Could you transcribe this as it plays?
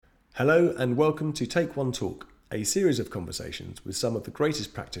Hello and welcome to Take One Talk, a series of conversations with some of the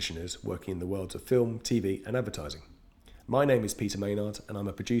greatest practitioners working in the worlds of film, TV and advertising. My name is Peter Maynard and I'm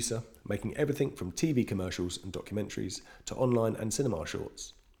a producer making everything from TV commercials and documentaries to online and cinema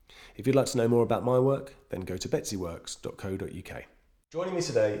shorts. If you'd like to know more about my work, then go to betsyworks.co.uk. Joining me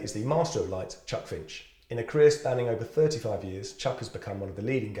today is the Master of Light, Chuck Finch. In a career spanning over 35 years, Chuck has become one of the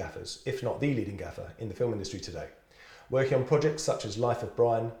leading gaffers, if not the leading gaffer, in the film industry today. Working on projects such as Life of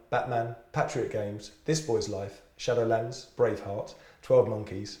Brian, Batman, Patriot Games, This Boy's Life, Shadowlands, Braveheart, 12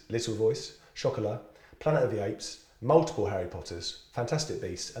 Monkeys, Little Voice, Chocolat, Planet of the Apes, multiple Harry Potters, Fantastic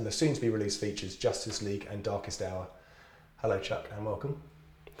Beasts, and the soon-to-be-released features Justice League and Darkest Hour. Hello, Chuck, and welcome.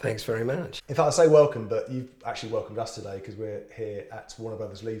 Thanks very much. In fact, I say welcome, but you've actually welcomed us today because we're here at Warner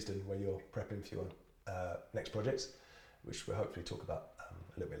Brothers Leavesden, where you're prepping for your next projects, which we'll hopefully talk about a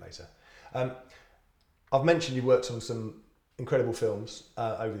little bit later. I've mentioned you worked on some incredible films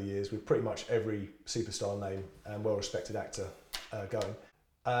over the years with pretty much every superstar name and well-respected actor going.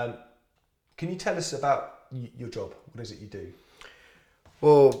 Can you tell us about your job? What is it you do?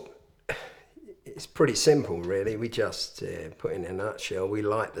 Well, it's pretty simple, really. We just, put in a nutshell, we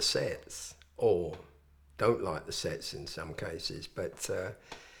light the sets, or don't light the sets in some cases. But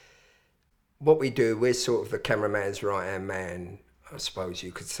what we do, we're sort of the cameraman's right-hand man, I suppose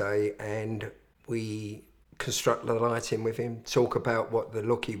you could say, and we construct the lighting with him, talk about what the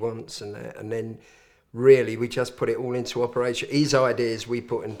look he wants, and then really we just put it all into operation. His ideas we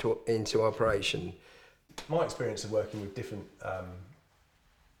put into operation. My experience of working with different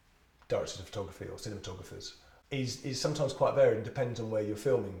directors of photography or cinematographers is sometimes quite varied and depends on where you're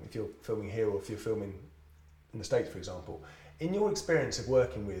filming. If you're filming here or if you're filming in the States, for example. In your experience of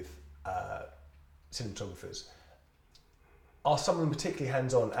working with cinematographers, are some of them particularly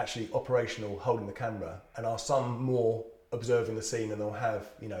hands-on, actually operational, holding the camera, and are some more observing the scene and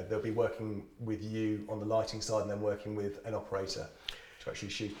they'll be working with you on the lighting side and then working with an operator to actually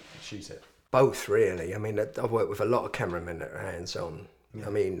shoot it? Both, really. I mean, I've worked with a lot of cameramen that are hands-on. Yeah. I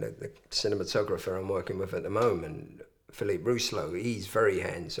mean, the cinematographer I'm working with at the moment, Philippe Rousselot, he's very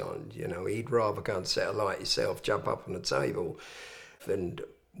hands-on. You know, he'd rather go and set a light himself, jump up on the table, than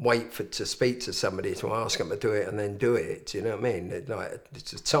wait to speak to somebody to ask them to do it and then do it. Do you know what I mean?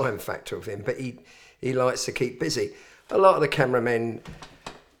 It's a time factor of him, but he likes to keep busy. A lot of the cameramen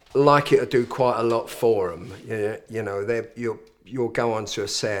like it to do quite a lot for them. You know, you'll go onto a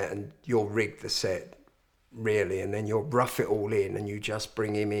set and you'll rig the set, really, and then you'll rough it all in and you just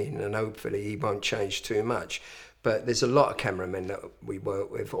bring him in and hopefully he won't change too much. But there's a lot of cameramen that we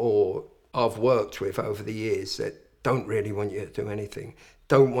work with or I've worked with over the years that don't really want you to do anything,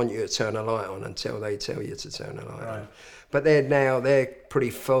 don't want you to turn a light on until they tell you to turn a light on. But they're pretty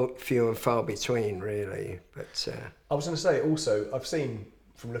few and far between, really. But I was going to say also, I've seen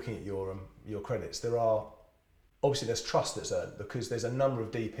from looking at your credits, there's trust that's earned because there's a number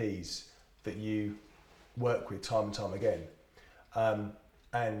of DPs that you work with time and time again.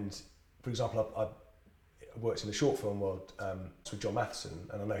 And for example, I worked in the short film world with John Matheson,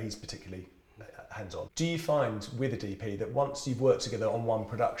 and I know he's particularly hands-on. Do you find with a DP that once you've worked together on one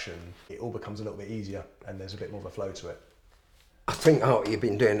production, it all becomes a little bit easier and there's a bit more of a flow to it? I think, you've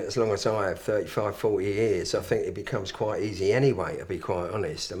been doing it as long as I have, 35, 40 years. I think it becomes quite easy anyway, to be quite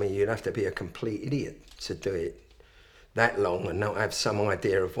honest. I mean, you'd have to be a complete idiot to do it that long and not have some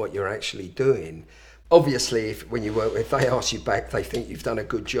idea of what you're actually doing. Obviously, when you work, if they ask you back, they think you've done a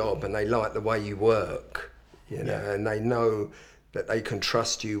good job and they like the way you work, you know, and they know that they can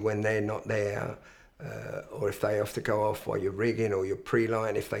trust you when they're not there, or if they have to go off while you're rigging or you're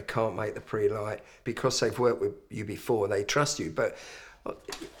pre-lighting, if they can't make the pre-light, because they've worked with you before, they trust you. But,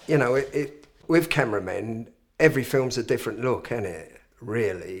 you know, with cameramen, every film's a different look, isn't it,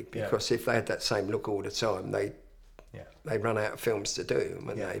 really? Because if they had that same look all the time, they run out of films to do,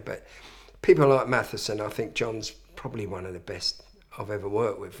 wouldn't they? But people like Matheson, I think John's probably one of the best I've ever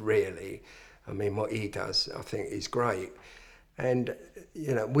worked with, really. I mean, what he does, I think, is great. And,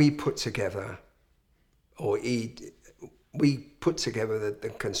 you know, we put together the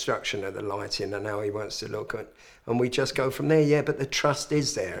construction of the lighting and how he wants to look at, and we just go from there. But the trust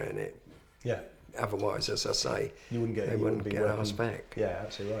is there in it. Yeah. Otherwise, as I say, they wouldn't get asked back. Yeah,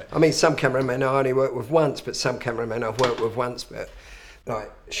 absolutely right. I mean, some cameramen I only work with once, but some cameramen I've worked with once. But like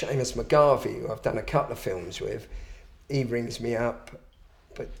Seamus McGarvey, who I've done a couple of films with, he rings me up,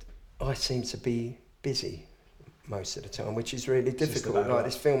 but I seem to be busy most of the time, which is really difficult. Like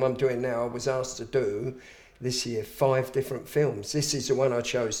this film I'm doing now, I was asked to do this year 5 different films. This is the one I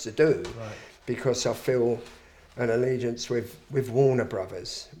chose to do because I feel an allegiance with Warner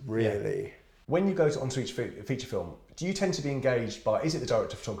Brothers, really. When you go onto each feature film, Do you tend to be engaged by, is it the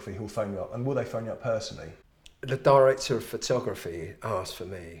director of photography who'll phone you up, and will they phone you up personally? The director of photography asks for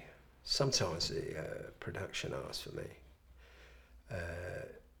me. Sometimes the production asks for me.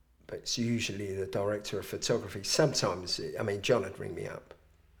 But it's usually the director of photography. Sometimes, John would ring me up.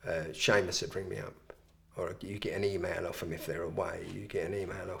 Seamus would ring me up. Or you get an email off them if they're away. You get an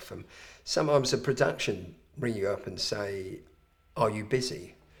email off them. Sometimes the production ring you up and say, "Are you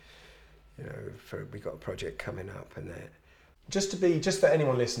busy? We got a project coming up," and that. Just for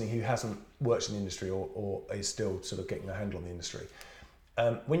anyone listening who hasn't worked in the industry or is still sort of getting a handle on the industry,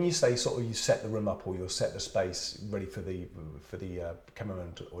 when you say sort of you set the room up or you'll set the space ready for the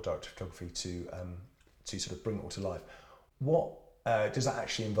cameraman or director of photography to sort of bring it all to life, what does that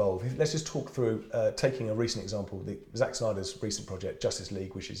actually involve? Let's just talk through taking a recent example, Zack Snyder's recent project, Justice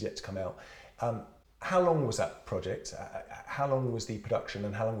League, which is yet to come out. How long was that project? How long was the production,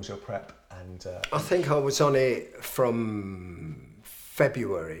 and how long was your prep? And I think I was on it from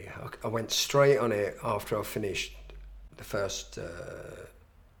February. I went straight on it after I finished the first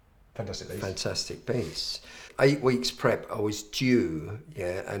Fantastic Beasts. 8 weeks prep. I was due,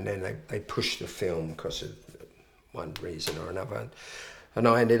 and then they pushed the film because of one reason or another, and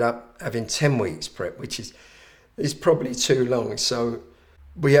I ended up having 10 weeks prep, which is probably too long. So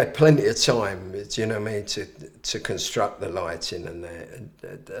we had plenty of time, to construct the lighting and that.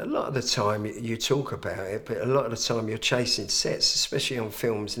 And a lot of the time you talk about it, but a lot of the time you're chasing sets, especially on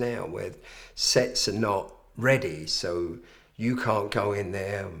films now where sets are not ready, so you can't go in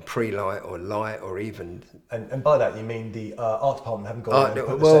there and pre-light or light or even... And by that you mean the art department haven't gone in and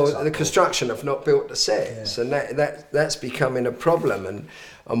put the sets up? The construction have not built the sets, and that's becoming a problem.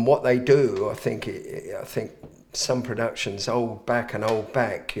 And what they do, I think some productions hold back,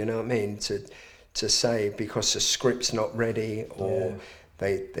 you know what I mean, to say because the script's not ready or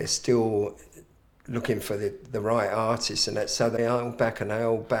they're still looking for the right artist, and that, so they hold back,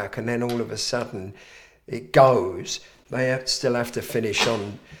 and then all of a sudden it goes. They still have to finish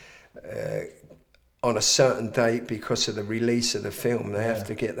on a certain date because of the release of the film. They have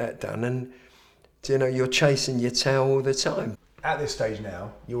to get that done, and you're chasing your tail all the time. At this stage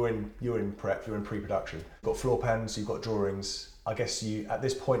now, you're in prep, you're in pre-production. You've got floor plans, you've got drawings. I guess at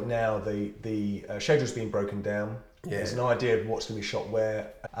this point now, the schedule's been broken down. Yeah. There's an idea of what's going to be shot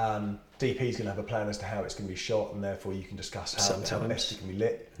where. DP's going to have a plan as to how it's going to be shot, and therefore you can discuss how best it can be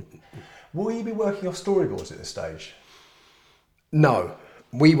lit. Will you be working off storyboards at this stage? No,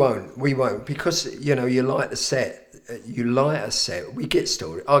 we won't, because you light the set. You light a set. I get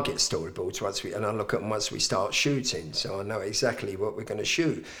storyboards and I look at them once we start shooting, so I know exactly what we're going to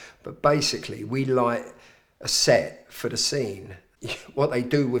shoot. But basically, we light a set for the scene. What they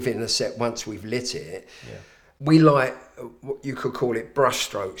do within the set once we've lit it, we light what you could call it brush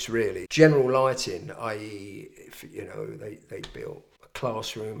strokes, really. General lighting, i.e., if, they built a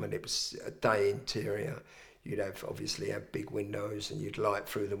classroom and it was a day interior. You'd obviously have big windows and you'd light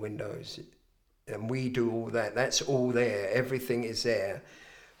through the windows. And we do all that. That's all there. Everything is there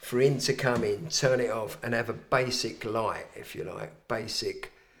for him to come in, turn it off and have a basic light, if you like,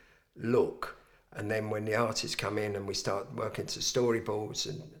 basic look. And then when the artists come in and we start working to storyboards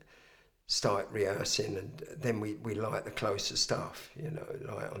and start rehearsing, and then we light the closer stuff,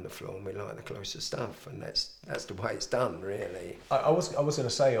 light on the floor, and we light the closer stuff, and that's the way it's done, really. I was going to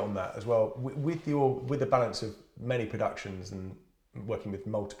say on that as well, with the balance of many productions and working with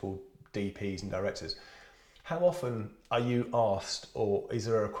multiple DPs and directors, how often are you asked, or is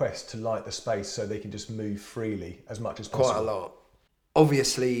there a request to light the space so they can just move freely as much as possible? Quite a lot.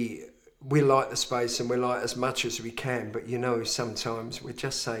 Obviously, we light the space and we light as much as we can, but sometimes we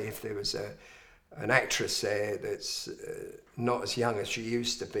just say if there was an actress there that's not as young as she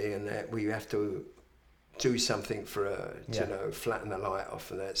used to be, and that we have to do something for her, flatten the light off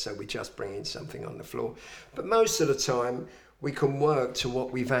and that, so we just bring in something on the floor. But most of the time we can work to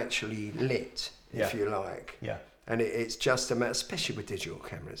what we've actually lit, if you like. Yeah. And it's just a matter, especially with digital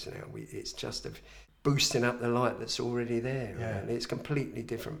cameras now, it's just of boosting up the light that's already there. Yeah. And it's completely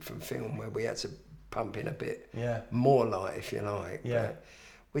different from film, where we had to pump in a bit more light, if you like. Yeah. But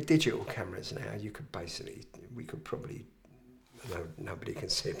with digital cameras now, we could probably, nobody can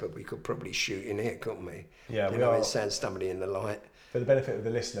see it, but we could probably shoot in here, couldn't we? Yeah, we are. Send somebody in the light. For the benefit of the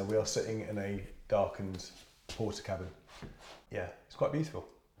listener, we are sitting in a darkened porter cabin. Yeah, it's quite beautiful.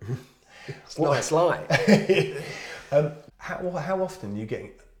 It's nice light. How often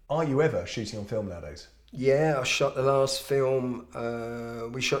are you ever shooting on film nowadays? Yeah, I shot the last film.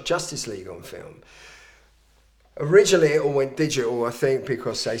 We shot Justice League on film. Originally it all went digital, I think,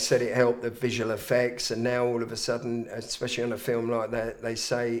 because they said it helped the visual effects, and now all of a sudden, especially on a film like that, they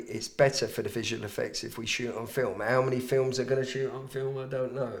say it's better for the visual effects if we shoot on film. How many films are going to shoot on film, I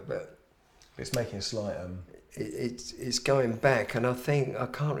don't know, but it's making a slight... It's going back, and I think, I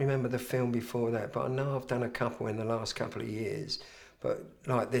can't remember the film before that, but I know I've done a couple in the last couple of years, but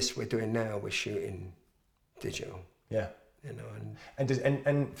like this we're doing now, we're shooting digital. Yeah. You know,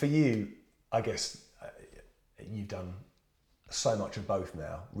 and for you, I guess... you've done so much of both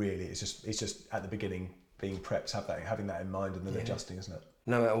now. Really, it's just at the beginning being prepped, having that in mind, and then adjusting, isn't it?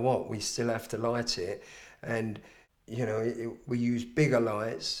 No matter what, we still have to light it, and you know we use bigger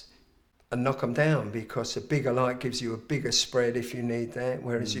lights and knock them down, because a bigger light gives you a bigger spread if you need that.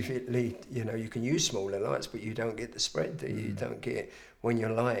 Whereas if you need, you know, you can use smaller lights, but you don't get the spread that you don't get when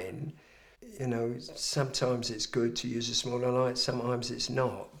you're lighting. You know, sometimes it's good to use a smaller light, sometimes it's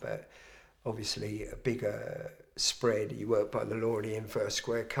not, but. Obviously, a bigger spread, you work by the law of the inverse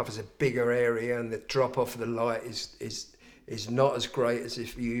square, covers a bigger area, and the drop off of the light is not as great as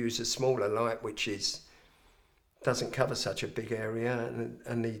if you use a smaller light, which doesn't cover such a big area,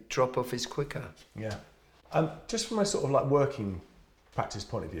 and the drop off is quicker. Yeah. Just from a sort of like working practice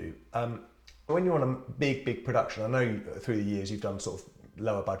point of view, when you're on a big production, I know through the years you've done sort of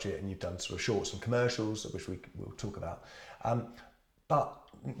lower budget and you've done sort of shorts and commercials, which we'll talk about. But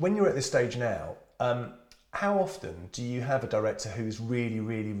when you're at this stage now, how often do you have a director who's really,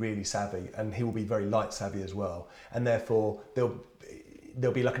 really, really savvy, and he will be very light savvy as well, and therefore there'll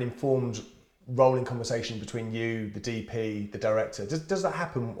be like an informed rolling conversation between you, the DP, the director? Does that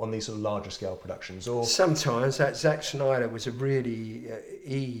happen on these sort of larger scale productions? Or sometimes? That Zack Snyder was a really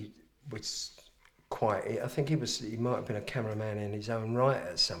he was quite. I think he might have been a cameraman in his own right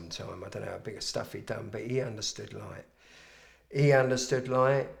at some time. I don't know how big of stuff he'd done, but he understood light.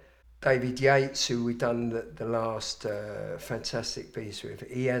 David Yates, who we've done the last fantastic piece with,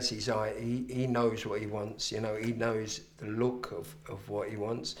 he has his eye, he knows what he wants, you know, he knows the look of what he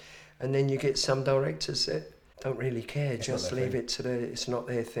wants. And then you get some directors that don't really care, just leave it to it's not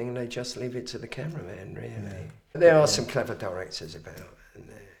their thing, they just leave it to the cameraman, really. Yeah. There are some clever directors about, and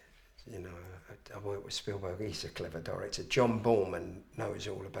you know, I work with Spielberg, he's a clever director. John Borman knows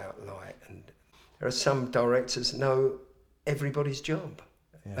all about light, and there are some directors that know everybody's job.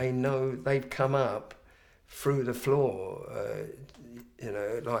 Yeah. They know, they've come up through the floor, you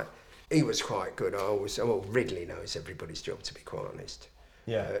know, like he was quite good. Ridley knows everybody's job, to be quite honest.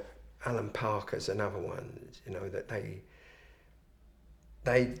 Yeah. Alan Parker's another one, you know, that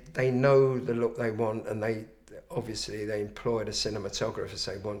they know the look they want, and they employ the cinematographers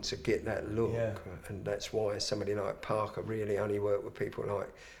they want to get that look. Yeah. And that's why somebody like Parker really only worked with people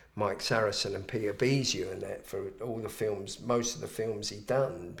like Mike Saracen and Peter Bezier and that for all the films, most of the films he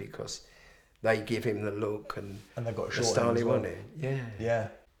done, because they give him the look and they've got a the style he wanted. Yeah. Yeah.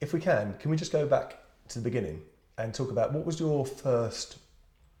 If we can we just go back to the beginning and talk about what was your first?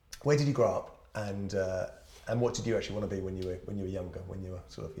 Where did you grow up, and what did you actually want to be when you were younger, when you were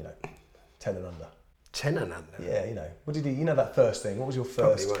sort of 10 and under? 10 and under. Yeah, what did you that first thing? What was your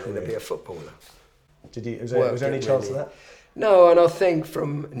first? Probably wanted to be a footballer. Did you? Was there any chance of that? No, and I think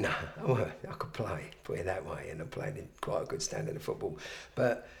I could play, put it that way, and I played in quite a good standard of football.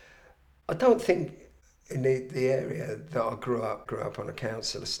 But I don't think in the area that I grew up on a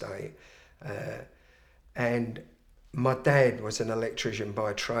council estate, and my dad was an electrician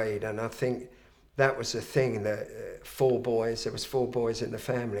by trade, and I think that was the thing that there was 4 boys in the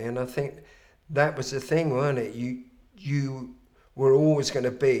family, and I think that was the thing, weren't it? You were always going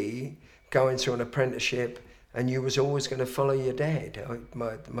to be going to an apprenticeship, and you was always going to follow your dad.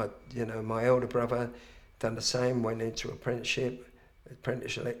 My elder brother done the same, went into apprenticeship,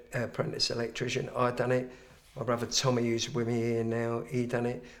 apprentice electrician. I done it. My brother Tommy, who's with me here now, he done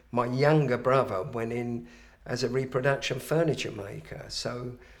it. My younger brother went in as a reproduction furniture maker.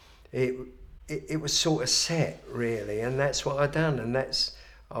 So it was sort of set, really, and that's what I done. And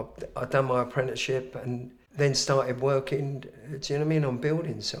I done my apprenticeship and then started working, do you know what I mean, on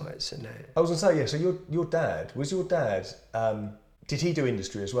building sites and that. I was going to say, yeah, so your dad, did he do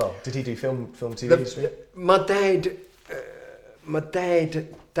industry as well? Did he do film TV industry? My dad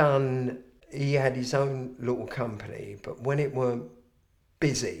he had his own little company, but when it weren't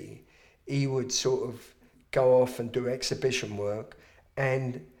busy, he would sort of go off and do exhibition work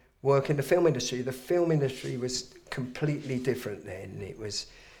and work in the film industry. The film industry was completely different then. It was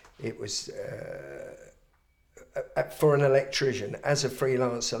for an electrician, as a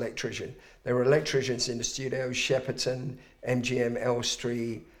freelance electrician. There were electricians in the studios, Shepperton, MGM,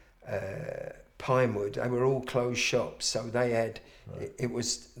 Elstree, Pinewood. They were all closed shops, so they had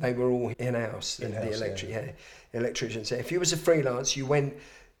They were all in-house, electricians. So if you was a freelance, you went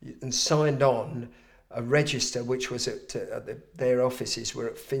and signed on a register, which was their offices were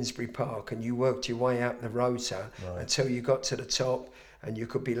at Finsbury Park, and you worked your way up the rota until you got to the top, and you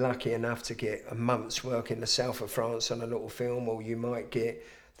could be lucky enough to get a month's work in the south of France on a little film, or you might get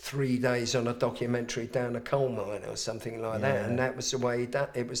 3 days on a documentary down a coal mine or something like that, and that was the way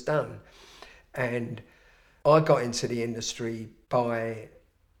it was done. And I got into the industry by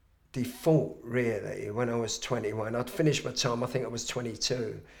default, really, when I was 21. I'd finished my time, I think I was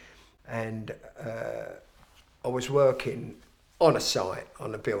 22. And I was working on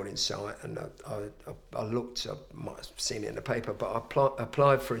a building site, and I looked, I might have seen it in the paper, but I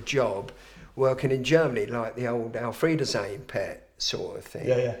applied for a job working in Germany, like the old Alfriedersheim pet sort of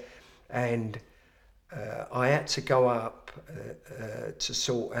thing. And I had to go up to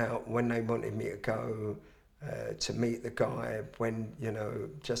sort out when they wanted me to go, to meet the guy, when,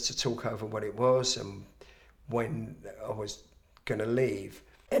 just to talk over what it was and when I was going to leave.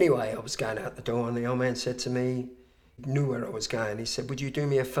 Anyway, I was going out the door, and the old man said to me, he knew where I was going. He said, "Would you do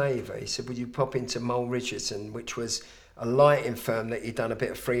me a favour?" He said, "Would you pop into Mole Richardson," which was a lighting firm that he'd done a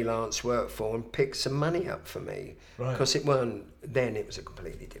bit of freelance work for, and pick some money up for me. Because it was a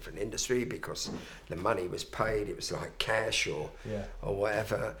completely different industry, because the money was paid, it was like cash or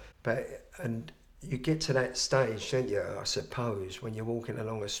whatever. And you get to that stage, don't you, I suppose, when you're walking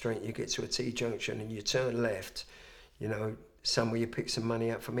along a street, you get to a T-junction and you turn left, somewhere you pick some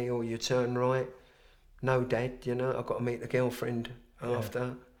money up for me, or you turn right. No, Dad, I've got to meet the girlfriend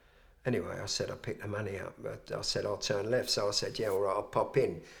after. Anyway, I said I'd pick the money up, but I said I'll turn left. So I said, yeah, all right, I'll pop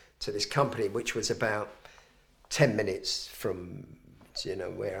in to this company, which was about 10 minutes from,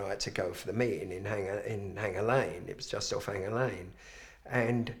 where I had to go for the meeting in Hanger Lane. It was just off Hanger Lane.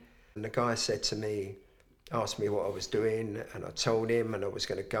 And the guy said to me, asked me what I was doing, and I told him, and I was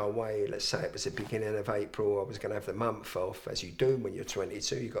going to go away. Let's say it was the beginning of April. I was going to have the month off, as you do when you're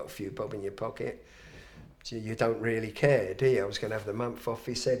 22. You've got a few bob in your pocket. So you don't really care, do you? I was going to have the month off.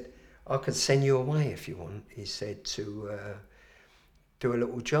 He said, "I could send you away if you want," he said, "to do a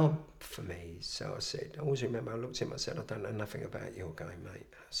little job for me." So I said, I always remember, I looked at him, I said, "I don't know nothing about your game, mate."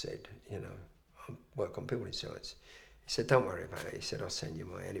 I said, I work on building sites. He said, "Don't worry about it." He said, "I'll send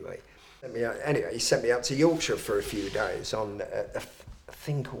you away anyway." He sent me up to Yorkshire for a few days on a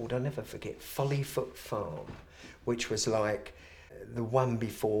thing called, I'll never forget, Follyfoot Farm, which was like the one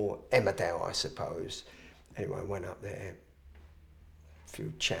before Emmerdale, I suppose. Anyway, I went up there, a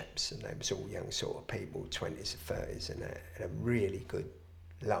few chaps, and they was all young sort of people, 20s and 30s, and a really good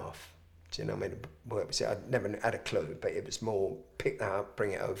laugh. Do you know what I mean? Work was, I'd never had a clue, but it was more, pick that up,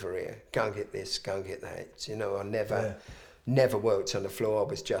 bring it over here, go and get this, go and get that. Do you know, I never worked on the floor. I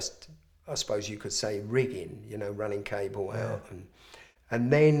was just, I suppose you could say, rigging, running cable out. And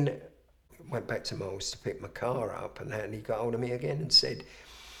then went back to Moles to pick my car up, and he got hold of me again and said,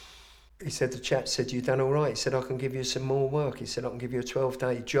 the chap said, "You done all right?" He said, "I can give you some more work." He said, "I can give you a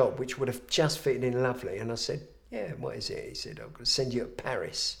 12-day job," which would have just fitted in lovely. And I said, "Yeah, what is it?" He said, "I'm going to send you to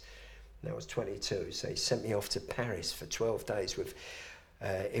Paris." And I was 22, so he sent me off to Paris for 12 days.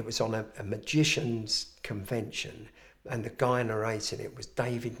 It was on a magician's convention, and the guy narrating it was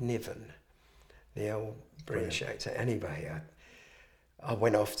David Niven, the old British actor. Anyway, I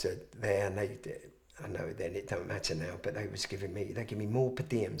went off to there, and I know then it don't matter now, but they give me more per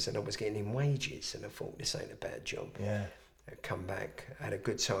diems than I was getting in wages, and I thought, this ain't a bad job. I come back, had a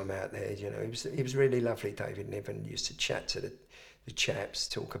good time out there. He was really lovely. David Niven used to chat to the chaps,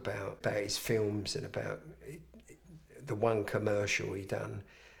 talk about his films and about the one commercial he done.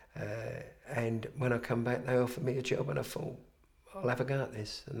 And when I come back, they offered me a job, and I thought, I'll have a go at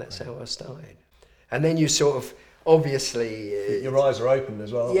this, and that's how I started. And then you sort of, obviously, your eyes are open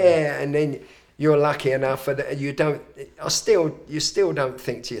as well. And then you're lucky enough that you still don't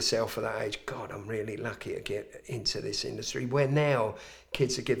think to yourself at that age, God, I'm really lucky to get into this industry. Where now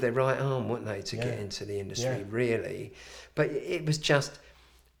kids would give their right arm, wouldn't they, to get into the industry, really. But it was just,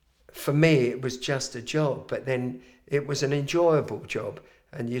 for me, it was just a job, but then it was an enjoyable job,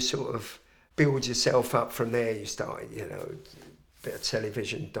 and you sort of build yourself up from there. You started, a bit of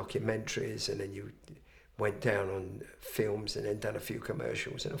television documentaries, and then you went down on films, and then done a few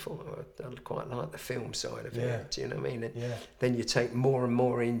commercials, and I thought, I quite like the film side of it. Do you know what I mean? And then you take more and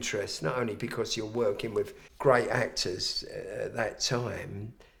more interest, not only because you're working with great actors at that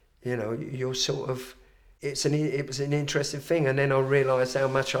time, you're sort of, it was an interesting thing. And then I realised how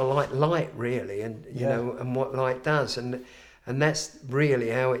much I like light, really, and and what light does, and that's really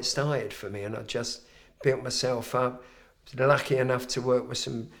how it started for me. And I just built myself up. Was lucky enough to work with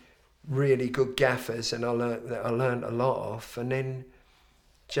some really good gaffers, and I learned a lot off, and then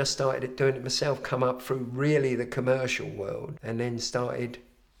just started doing it myself, come up through really the commercial world, and then started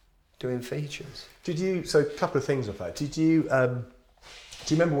doing features. So a couple of things with that. Do you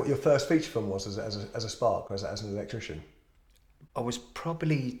remember what your first feature film was as a spark, as an electrician? I was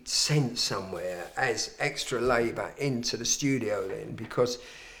probably sent somewhere as extra labour into the studio then, because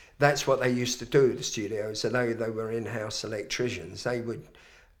that's what they used to do, the studios. So they were in-house electricians. They would,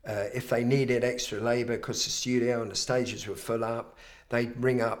 if they needed extra labour because the studio and the stages were full up, they'd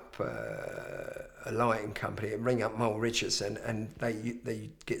ring up a lighting company, ring up Mole Richardson, and they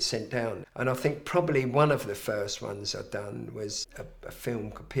get sent down. And I think probably one of the first ones I'd done was a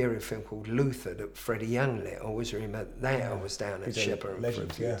period film called Luther that Freddie Young lit. I always remember that. Yeah. I was down at Shepperton.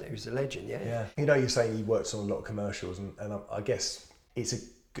 Legend, yeah. He was a legend, yeah. You know, you're saying you worked on a lot of commercials, and I guess it's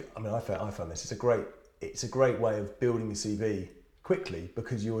I found this, it's a great way of building your CV quickly,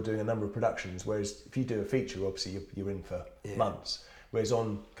 because you're doing a number of productions, whereas if you do a feature, obviously you're in for months. Whereas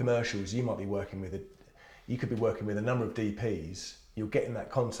on commercials, you could be working with a number of DPs. You're getting that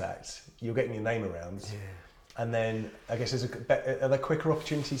contact. You're getting your name around, and then I guess are there quicker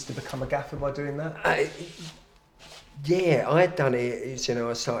opportunities to become a gaffer by doing that? I'd done it. You know,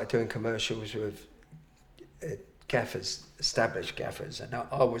 I started doing commercials with gaffers, established gaffers, and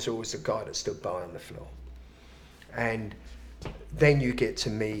I was always the guy that stood by on the floor. And then you get to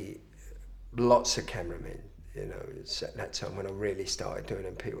meet lots of cameramen. You know, it's at that time when I really started doing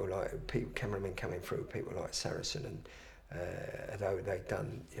it. Cameramen coming through, people like Saracen, and although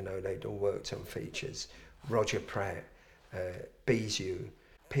they'd all worked on features. Roger Pratt, Beezu,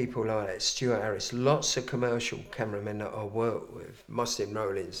 people like that, Stuart Harris, lots of commercial cameramen that I worked with. Mustang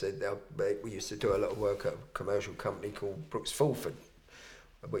Rollins, we used to do a lot of work at a commercial company called Brooks Fulford,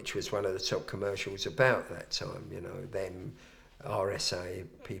 which was one of the top commercials about that time, you know, them, RSA,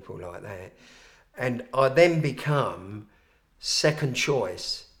 people like that. And I then become second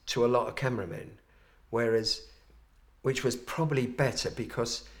choice to a lot of cameramen, which was probably better,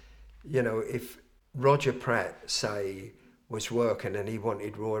 because, you know, if Roger Pratt, say, was working and he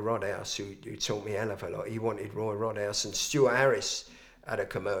wanted Roy Rodhouse, who taught me a hell of a lot, he wanted Roy Rodhouse, and Stuart Harris had a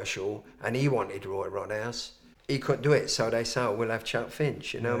commercial and he wanted Roy Rodhouse, he couldn't do it, so they say, we'll have Chuck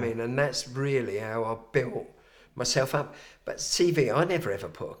Finch, you know what I mean? And that's really how I built myself up. But CV, I never ever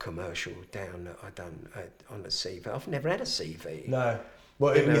put a commercial down that I'd done on the CV. I've never had a CV. No.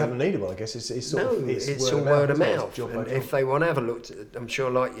 Well, you haven't needed one, I guess. It's all word of mouth. And if they want to have a look, I'm sure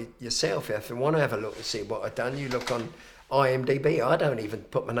like yourself, if they want to have a look to see what I've done, you look on IMDb. I don't even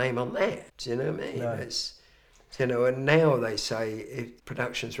put my name on that. Do you know what I mean? No. It's, you know, and now they say, if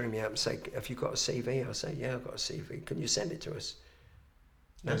productions ring me up and say, have you got a CV? I say, yeah, I've got a CV. Can you send it to us?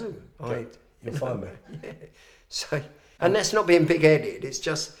 No. You'll find me. Yeah. So, and that's not being big-headed. It's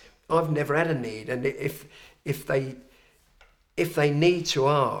just I've never had a need, and if they need to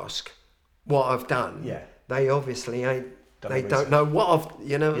ask what I've done, they obviously ain't. They don't know what I've.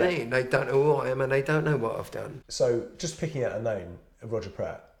 You know what I mean? They don't know who I am, and they don't know what I've done. So, just picking out a name of Roger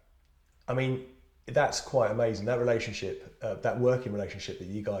Pratt, I mean, that's quite amazing. That relationship, that working relationship that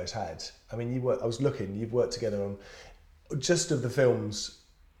you guys had. I mean, you've worked together on just of the films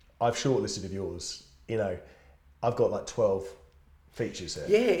I've shortlisted of yours. You know, I've got like 12 features here.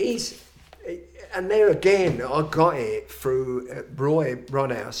 Yeah, and there again, I got it through Roy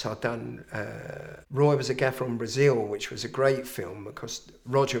Rodhouse. I'd done, Roy was a gaffer in Brazil, which was a great film because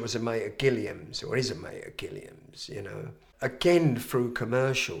Roger was a mate of Gilliam's, or is a mate of Gilliam's, you know. Again, through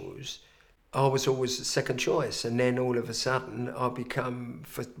commercials, I was always the second choice, and then all of a sudden I become,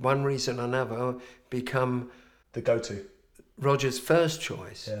 for one reason or another, the go-to. Roger's first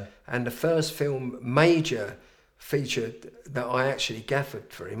choice. Yeah. And the first major feature that I actually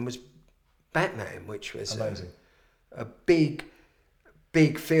gaffered for him was Batman, which was amazing. A big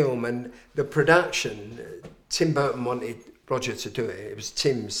film. And the production, Tim Burton wanted Roger to do it. It was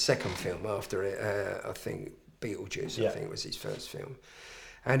Tim's second film after it, I think Beetlejuice, I think was his first film.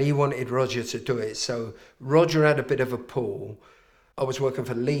 And he wanted Roger to do it. So Roger had a bit of a pull. I was working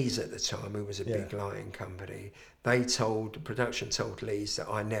for Lee's at the time, who was a big lighting company. The production told Lee's that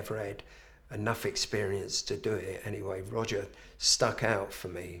I never had enough experience to do it. Anyway, Roger stuck out for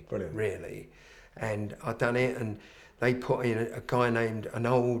me, really. And I done it, and they put in a guy named, an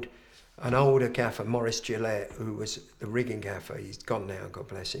older gaffer, Maurice Gillette, who was the rigging gaffer. He's gone now, God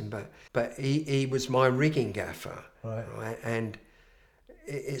bless him. But he was my rigging gaffer, right? And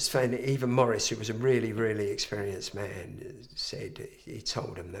it's funny, even Morris, who was a really, really experienced man, said, he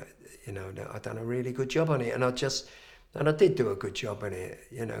told him that, you know, that I'd done a really good job on it. And I did do a good job on it,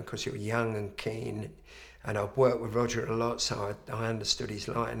 you know, because you were young and keen. And I've worked with Roger a lot, so I understood his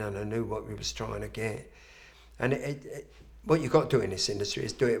lighting and I knew what we was trying to get. And what you've got to do in this industry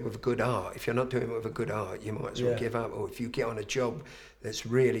is do it with a good art. If you're not doing it with a good art, you might as well give up. Or if you get on a job that's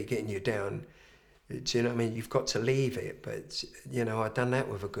really getting you down, do you know what I mean? You've got to leave it. But, you know, I've done that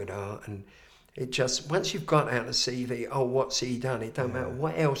with a good art. And it just, once you've got out a CV, oh, what's he done? It don't matter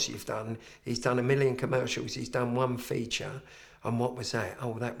what else you've done. He's done 1 million commercials. He's done 1 feature. And what was that?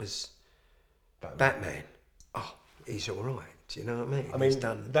 Oh, that was Batman. Oh, he's all right. Do you know what I mean? I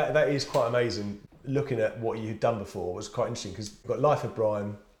mean, that is quite amazing. Looking at what you'd done before was quite interesting, because you've got Life of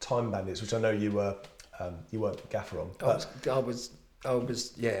Brian, Time Bandits, which I know you weren't Gaffer on. But I was like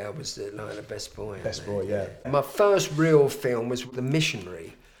the best boy. Best boy, yeah. My first real film was The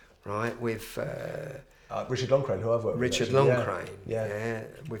Missionary, right, with Richard Loncraine, who I've worked with. Richard Loncraine, yeah,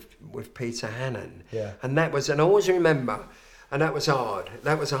 with Peter Hannon. Yeah. And that was, and I always remember, and that was hard.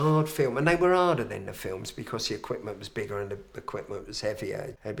 That was a hard film, and they were harder than the films because the equipment was bigger and the equipment was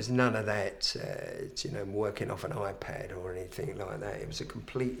heavier. It was none of that, working off an iPad or anything like that. It was a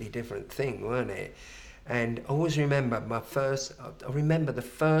completely different thing, weren't it? And I always remember I remember the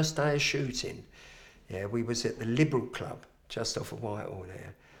first day of shooting. Yeah, we was at the Liberal Club just off of Whitehall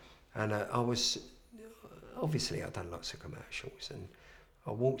there, and obviously I'd done lots of commercials, and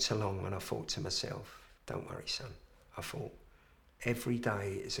I walked along and I thought to myself, don't worry, son. I thought, every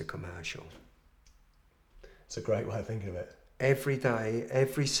day is a commercial. It's a great way of thinking of it. Every day,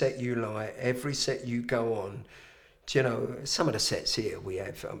 every set you light, every set you go on. Do you know, some of the sets here we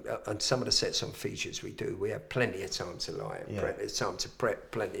have, and some of the sets on features we do, we have plenty of time to light, plenty of time to prep,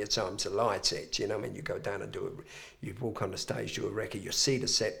 plenty of time to light it. Do you know what I mean? You go down and you walk on the stage, do a record, you see the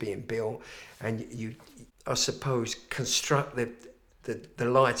set being built, and you I suppose, construct the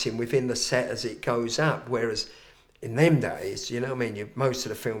lighting within the set as it goes up, whereas in them days, you know what I mean, most of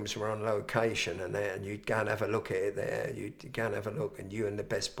the films were on location, and you'd go and have a look at it there, you'd go and have a look, and you and the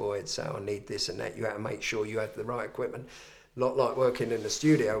best boy would say, I need this and that. You had to make sure you had the right equipment. Not like working in the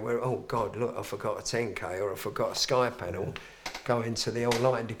studio where, oh God, look, I forgot a 10K or I forgot a sky panel. Go into the old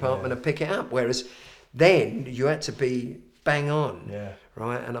lighting department and pick it up. Whereas then you had to be bang on,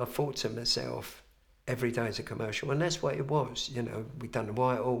 right? And I thought to myself, every day is a commercial, and that's what it was. You know, we'd done the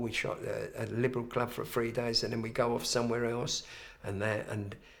Whitehall, we shot at a Liberal Club for 3 days, and then we go off somewhere else, and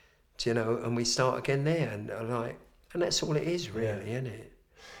you know, and we start again there, and that's all it is, really, isn't it?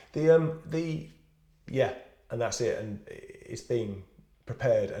 And that's it, and it's being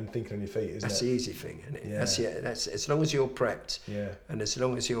prepared and thinking on your feet, isn't it? That's the easy thing, isn't it? That's as long as you're prepped, and as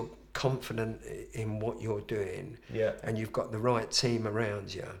long as you're confident in what you're doing, and you've got the right team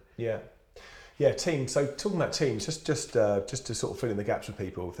around you. Yeah, team. So talking about teams, just to sort of fill in the gaps for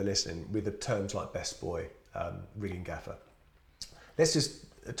people if they're listening, with the terms like best boy, rigging gaffer. Let's just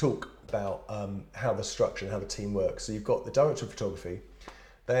talk about how the structure and how the team works. So you've got the director of photography.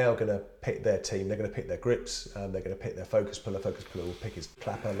 They are going to pick their team. They're going to pick their grips. They're going to pick their focus puller. Focus puller will pick his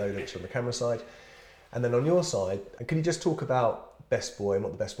clapper, low links from the camera side. And then on your side, can you just talk about best boy and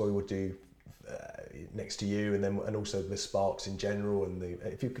what the best boy would do next to you, and also the sparks in general, and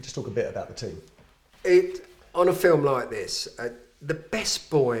if you could just talk a bit about the team. On a film like this, the best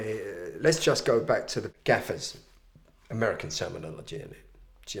boy, let's just go back to the gaffers, American terminology, in it.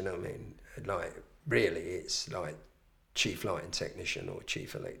 Do you know what I mean? Like, really, it's like chief lighting technician or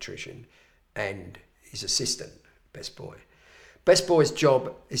chief electrician and his assistant, best boy. Best boy's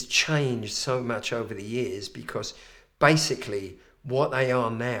job has changed so much over the years, because basically what they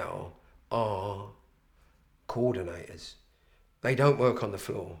are now are coordinators. They don't work on the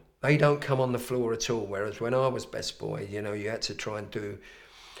floor. They don't come on the floor at all. Whereas when I was best boy, you know, you had to try and do,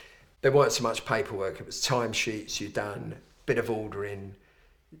 there weren't so much paperwork. It was timesheets you done, bit of ordering,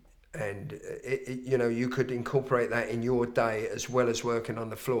 and you know, you could incorporate that in your day as well as working on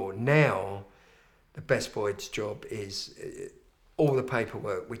the floor. Now, the best boy's job is all the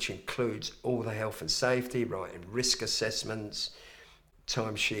paperwork, which includes all the health and safety, writing risk assessments,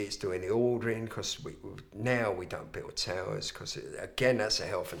 timesheets, doing the ordering, because now we don't build towers, because again, that's a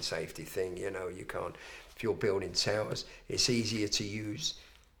health and safety thing. You know, you can't, if you're building towers, it's easier to use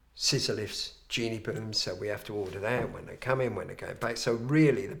scissor lifts, genie booms, so we have to order that when they come in, when they go back. So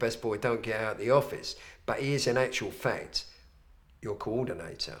really, the best boy don't get out of the office, but he is in actual fact your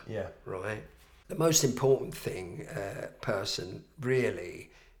coordinator. Right. The most important thing, person really,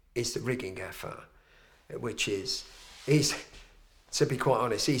 is the rigging gaffer, which is, to be quite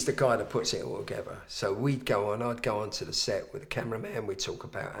honest, he's the guy that puts it all together. So I'd go onto the set with the cameraman, we'd talk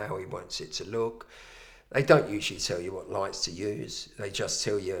about how he wants it to look, They don't usually tell you what lights to use. They just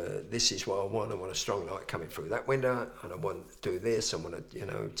tell you, this is what I want. I want a strong light coming through that window, and I want to do this. I want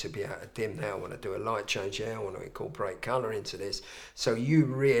to, to be able to dim there. I want to do a light change there. I want to incorporate colour into this. So you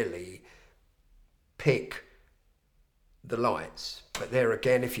really pick the lights. But there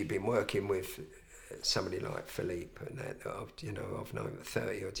again, if you've been working with somebody like Philippe, and that I've known for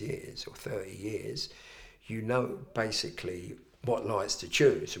 30 odd years or 30 years, basically what lights to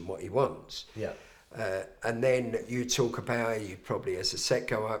choose and what he wants. Yeah. And then you talk about it, you probably, as the set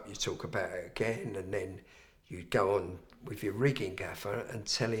go up, you talk about it again, and then you go on with your rigging gaffer and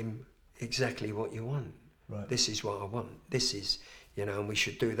tell him exactly what you want. Right. This is what I want. This is, and we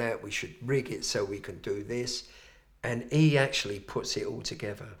should do that. We should rig it so we can do this. And he actually puts it all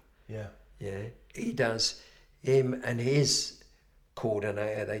together. Yeah. Yeah. He does, him and his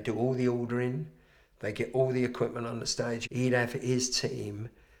coordinator, they do all the ordering, they get all the equipment on the stage. He'd have his team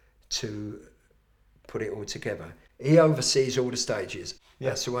to put it all together. He oversees all the stages. Yeah.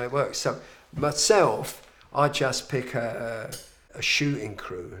 That's the way it works. So myself, I just pick a shooting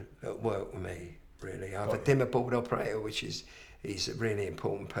crew that work with me, really. I have a dimmer board operator, he's a really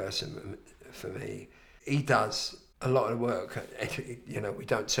important person for me. He does a lot of work. We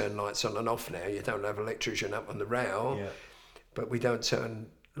don't turn lights on and off now. You don't have an electrician up on the rail, but we don't turn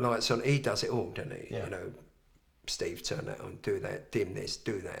lights on. He does it all, doesn't he? Yeah. Steve, turn that on, do that, dim this,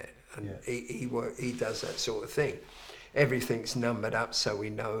 do that. And he does that sort of thing. Everything's numbered up so we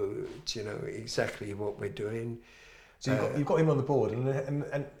know, exactly what we're doing. So you've got him on the board,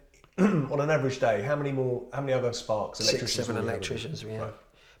 and on an average day, how many other sparks, electricians? 6, 7 electricians we have. Right.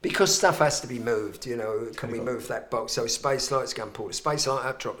 Because stuff has to be moved, can we move that box? So space lights, go and pull the space light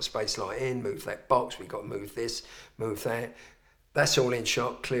up, drop the space light in, move that box, we've got to move this, move that. That's all in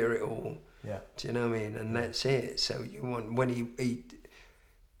shot, clear it all. Yeah. Do you know what I mean? And that's it. So you want, when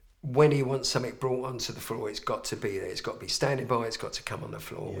he wants something brought onto the floor, it's got to be there. It's got to be standing by. It's got to come on the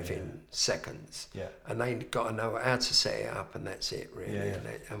floor within seconds. Yeah. And they've got to know how to set it up, and that's it, really. Yeah.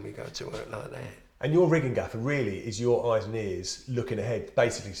 And we go to work like that. And your rigging gaffer really is your eyes and ears looking ahead,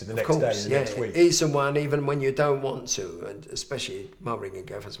 basically, to the next day and the next week. He's the one, even when you don't want to, and especially my rigging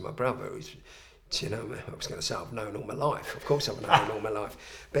gaffer's my brother, who's, I was going to say I've known all my life. Of course I've known all my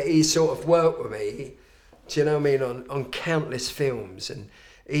life. But he sort of worked with me, on countless films, and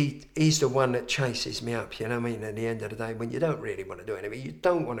he's the one that chases me up, at the end of the day, when you don't really want to do anything, you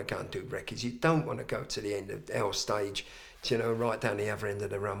don't want to go and do records, you don't want to go to the end of our stage, right down the other end of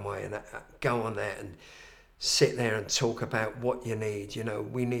the runway and go on that and sit there and talk about what you need,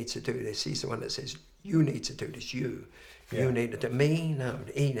 we need to do this. He's the one that says, you need to do this, you need to do me? No,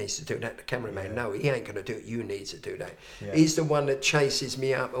 he needs to do that. The cameraman, no, he ain't going to do it, you need to do that. Yeah. He's the one that chases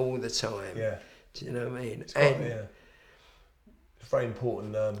me up all the time. Yeah. Do you know what I mean? It's a very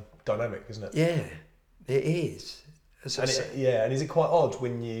important dynamic, isn't it? Yeah, it is. And is it quite odd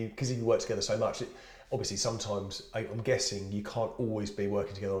because you work together so much, obviously sometimes, I'm guessing, you can't always be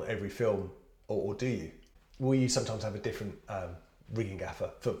working together on every film, or do you? Will you sometimes have a different rigging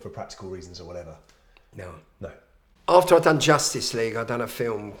gaffer for practical reasons or whatever? No. After I'd done Justice League, I'd done a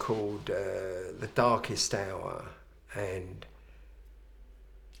film called The Darkest Hour, and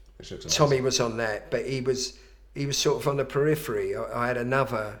Tommy was on that, but he was sort of on the periphery. I had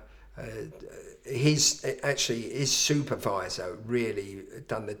another, his supervisor really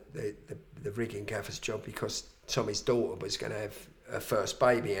done the rigging gaffer's job, because Tommy's daughter was going to have her first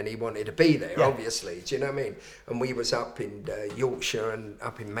baby and he wanted to be there, obviously, do you know what I mean? And we was up in Yorkshire and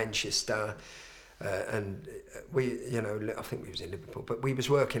up in Manchester, and we, I think we was in Liverpool, but we was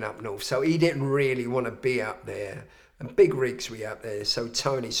working up north, so he didn't really want to be up there. And big rigs we up there, so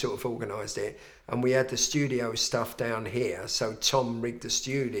Tony sort of organised it, and we had the studio stuff down here, so Tom rigged the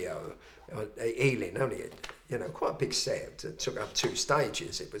studio at Ealing, only quite a big set. It took up 2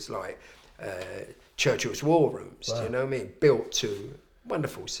 stages. It was like Churchill's War Rooms. Wow. Do you know what I mean? Built to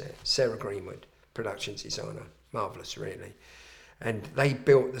wonderful set. Sarah Greenwood, productions designer, marvellous really, and they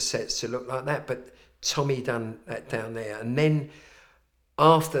built the sets to look like that. But Tommy done that down there, and then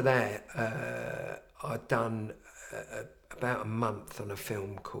after that, I'd done about a month on a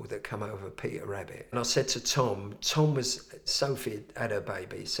film called That Come Over Peter Rabbit. And I said to Tom Sophie had her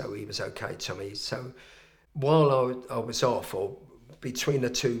baby, so he was okay, Tommy. So while I was off, or between the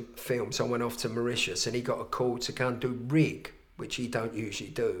 2 films, I went off to Mauritius, and he got a call to go and do rig, which he don't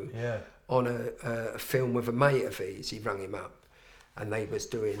usually do, on a film with a mate of his. He rang him up, and they was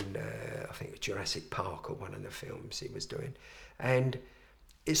doing, I think it was Jurassic Park or one of the films he was doing. And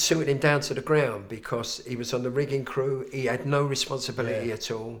it suited him down to the ground, because he was on the rigging crew. He had no responsibility at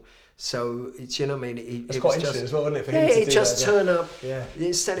all. So, do you know what I mean? It's quite interesting as well, isn't it, for him to do just that, turn up. Yeah.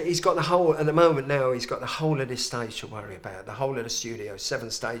 Instead, he's got the whole, at the moment now, he's got the whole of this stage to worry about, the whole of the studio, 7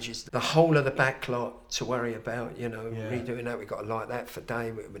 stages, the whole of the backlot to worry about, redoing that. We've got to light that for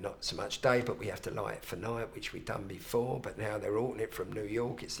day, we're not so much day, but we have to light it for night, which we've done before, but now they're altering it from New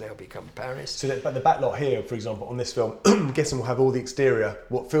York, it's now become Paris. So, but the backlot here, for example, on this film, I'm guessing we'll have all the exterior,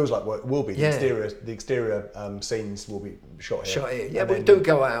 what feels like what will be, the exterior scenes will be shot here. Yeah, we do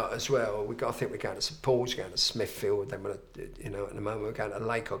go out as well. I think we're going to St Paul's, we're going to Smithfield, then at the moment we're going to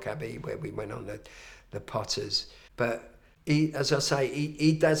Laycock Abbey where we went on the Potters. But he, as I say,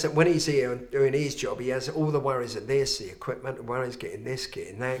 he does it when he's here doing his job. He has all the worries of this, the equipment, the worries getting this,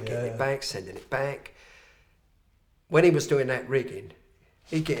 getting that, getting it back, sending it back. When he was doing that rigging,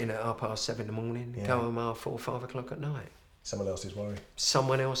 he'd get in at 7:30 in the morning, go home 4 or 5 o'clock at night. Someone else's worry.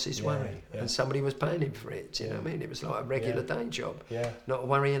 Someone else's worry. And somebody was paying him for it, do you know what I mean? It was like a regular day job, not a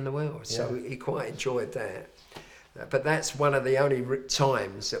worry in the world. So he quite enjoyed that. But that's one of the only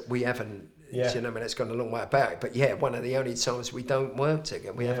times that we haven't, do you know what I mean? It's gone a long way back. But one of the only times we don't work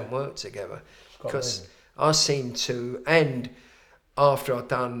together. We haven't worked together. Because I seem to, and after I'd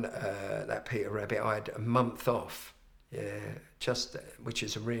done that Peter Rabbit, I had a month off. Which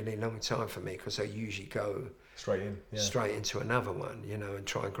is a really long time for me because I usually go straight into another one, and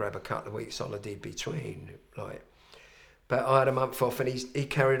try and grab a couple of weeks holiday between, But I had a month off, and he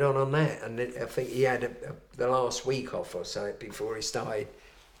carried on that, and I think he had the last week off or so before he started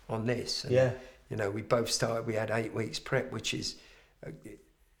on this. And, we both started. We had 8 weeks prep, which is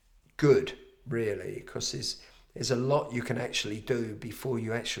good, really, because there's a lot you can actually do before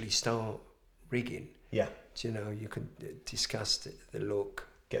you actually start rigging. Yeah. You can discuss the look.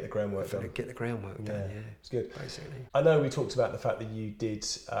 Get the groundwork done. Get the groundwork done, It's good. Basically. I know we talked about the fact that you did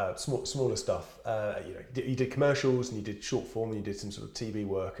smaller stuff. You did commercials and you did short form and you did some sort of TV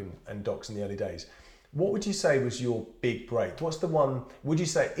work and docs in the early days. What would you say was your big break? What's the one, would you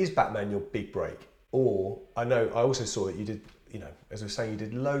say, is Batman your big break? Or, I also saw that you did, as I was saying, you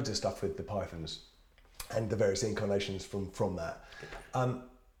did loads of stuff with the Pythons and the various incarnations from that.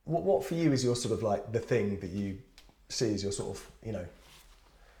 What for you is your sort of like the thing that you see as your sort of,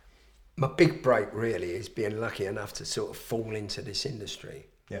 My big break really is being lucky enough to sort of fall into this industry.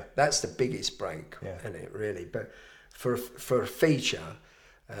 Yeah. That's the biggest break, isn't it, really? But for a feature,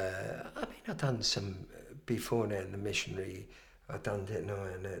 I've done some before now in the missionary. I've done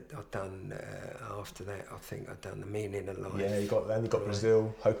I've done after that. I think I've done The Meaning of Life. Yeah, you got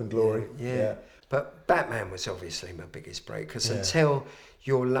Brazil, Hope and Glory. Yeah. But Batman was obviously my biggest break because until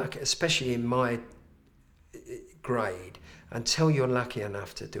you're lucky, especially in my grade, until you're lucky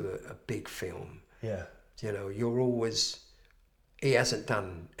enough to do a big film, you're always. He hasn't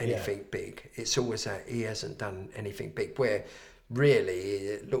done anything big. It's always that he hasn't done anything big. Where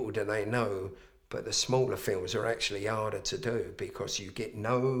really, little do they know. But the smaller films are actually harder to do because you get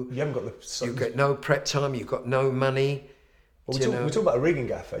no no prep time, you've got no money. Well, we talk about a rigging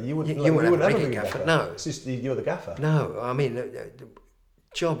gaffer. You wouldn't have a rigging gaffer. No, it's just you're the gaffer. No, I mean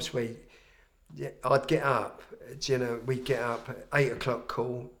jobs where I'd get up. We'd get up at 8 o'clock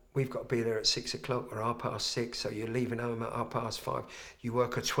call. We've got to be there at 6 o'clock or 6:30. So you're leaving home at 5:30. You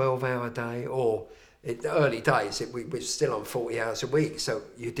work a 12-hour day or. In the early days, we're still on 40 hours a week, so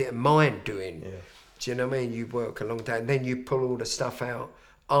you didn't mind doing. Do you know what I mean? You work a long day, and then you pull all the stuff out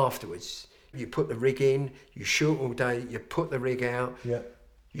afterwards. You put the rig in, you shoot all day, you put the rig out. Yeah.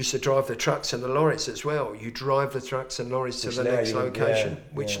 You used to drive the trucks and the lorries as well. You drive the trucks and lorries to the next location,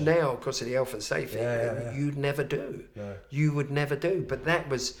 which now, because of the health and safety, you'd never do. No. You would never do. But that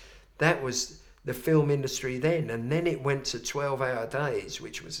was the film industry then, and then it went to 12-hour days,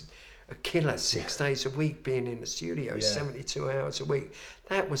 which was a killer. 6 days a week being in the studio, 72 hours a week.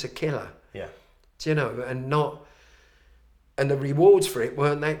 That was a killer. Yeah. Do you know, and the rewards for it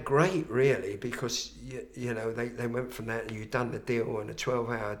weren't that great really, because they went from that and you'd done the deal and a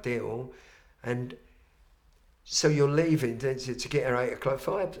 12-hour deal, and so you're leaving to get here 8 o'clock. If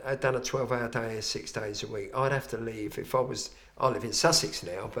I'd done a 12-hour day 6 days a week, I'd have to leave. I live in Sussex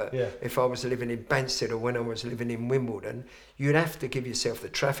now, but if I was living in Banstead or when I was living in Wimbledon, you'd have to give yourself, the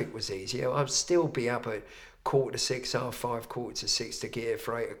traffic was easier. I'd still be up at 5:45, 5:45 to get here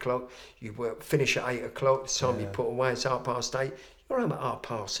for 8 o'clock. You finish at 8 o'clock, the time you put away is 8:30. You're home at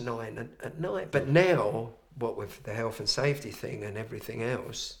 9:30 at night. But now, what with the health and safety thing and everything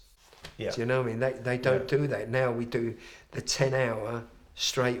else, do you know what I mean? They don't do that. Now we do the 10-hour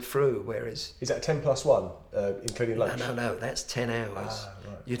straight through, whereas... Is that 10 plus 1, including lunch? No, that's 10 hours.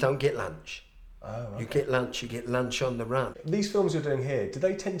 Right. You don't get lunch. Oh, okay. You get lunch on the run. These films you're doing here, do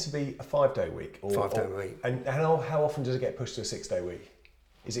they tend to be a 5-day week? 5-day week. And how often does it get pushed to a 6-day week?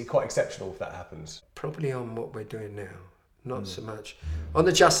 Is it quite exceptional if that happens? Probably on what we're doing now, not so much. On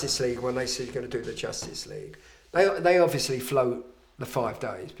the Justice League, when they say you're going to do the Justice League, they obviously float the 5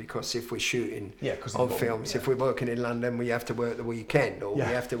 days, because if we're shooting on films, if we're working in London, we have to work the weekend, or we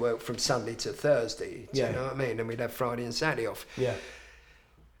have to work from Sunday to Thursday, do you know what I mean? And we'd have Friday and Saturday off. Yeah.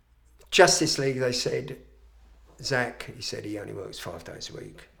 Justice League, they said, Zach, he said he only works 5 days a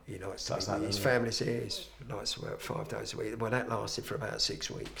week. He likes to be, his family's here, he likes to work 5 days a week. Well, that lasted for about 6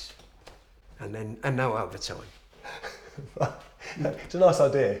 weeks. And no overtime. It's a nice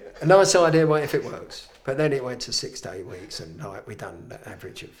idea. A nice idea, well, if it works. But then it went to 6-day weeks, and we done an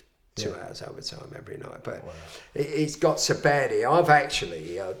average of 2 hours overtime every night. But it's got so bad here. I've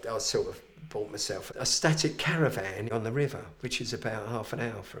actually, I sort of bought myself a static caravan on the river, which is about half an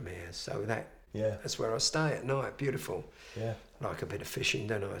hour from here. So that's where I stay at night. Beautiful. Yeah. Like a bit of fishing,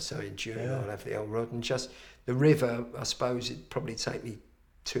 don't I? So in June I'll have the old rod, and just the river, I suppose it'd probably take me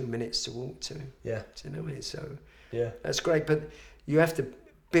 2 minutes to walk to. Yeah. Do you know what I mean? So that's great. But you have to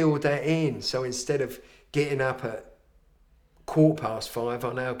build that in. So instead of getting up at 5:15,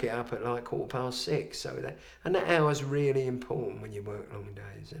 I now get up at like 6:15. So that hour's really important when you work long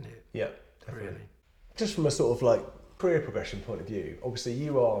days, isn't it? Yeah, definitely. Really. Just from a sort of like career progression point of view, obviously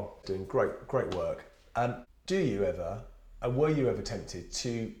you are doing great work. Do you ever, and were you ever tempted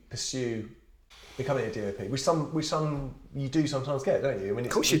to pursue becoming a DOP, which some you do sometimes get, don't you? I mean,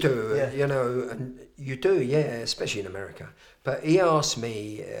 of course you do, you know, and you do, especially in America. But he asked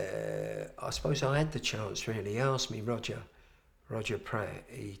me, I suppose I had the chance really. He asked me, Roger Pratt,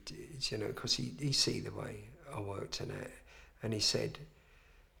 you know, because he see the way I worked and that, and he said,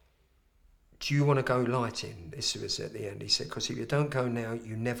 do you want to go lighting? This was at the end. He said, because if you don't go now,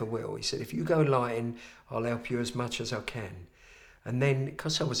 you never will. He said, if you go lighting, I'll help you as much as I can. And then,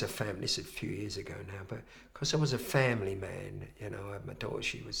 because I was a family, this is a few years ago now, but because I was a family man, you know, I had my daughter,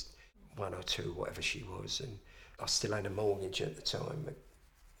 she was 1 or 2, whatever she was, and I still had a mortgage at the time,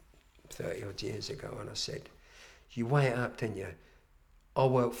 30 odd years ago, and I said, you weigh it up, didn't you? I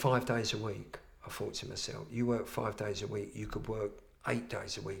work 5 days a week. I thought to myself, you work 5 days a week, you could work 8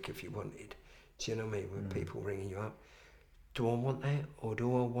 days a week if you wanted. Do you know what I mean? With people ringing you up. Do I want that? Or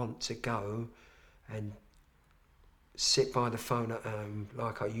do I want to go and sit by the phone at home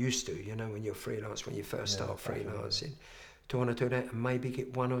like I used to, you know, when you're freelance, when you first start freelancing? Do I want to do that and maybe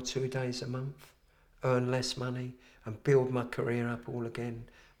get 1 or 2 days a month, earn less money and build my career up all again?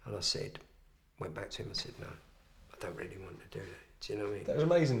 And I went back to him and said, no, I don't really want to do that. Do you know what I mean? That was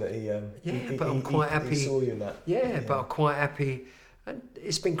amazing that I'm quite happy. He saw you in that. Yeah, but I'm quite happy. And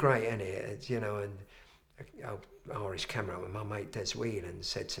it's been great, hasn't it? You know, and Irish cameraman, my mate Des Whelan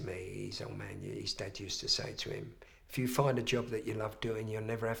said to me, his old man, his dad used to say to him, if you find a job that you love doing, you'll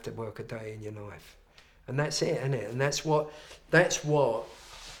never have to work a day in your life. And that's it, isn't it? And that's what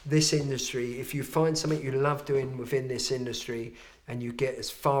this industry, if you find something you love doing within this industry and you get as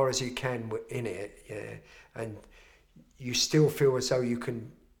far as you can in it, and you still feel as though you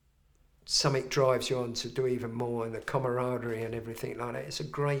can, something drives you on to do even more, and the camaraderie and everything like that. It's a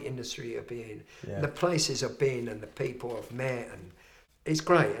great industry to be in. Yeah. The places I've been and the people I've met, and it's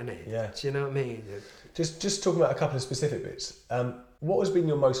great, isn't it? Yeah. Do you know what I mean? Just talking about a couple of specific bits. What has been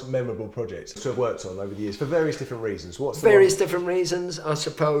your most memorable project to have worked on over the years for various different reasons? Different reasons, I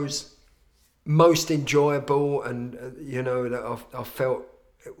suppose. Most enjoyable, and you know, that I felt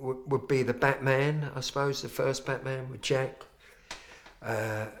it would be the Batman. I suppose the first Batman with Jack.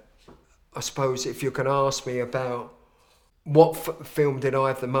 I suppose if you can ask me about what film did I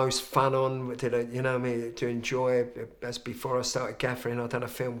have the most fun on, did I, you know what I mean, to enjoy, that's before I started gaffering. I've done a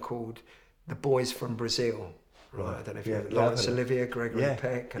film called The Boys from Brazil, right? I don't know if you've Laurence Olivier, Gregory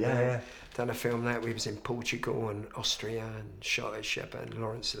Peck, and done a film that we was in Portugal and Austria and Charlotte Shepard and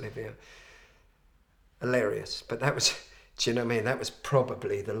Laurence Olivier. Hilarious, but that was, do you know what I mean? That was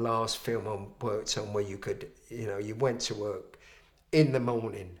probably the last film I worked on where you could, you know, you went to work in the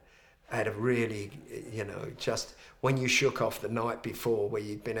morning, had a really, you know, just when you shook off the night before where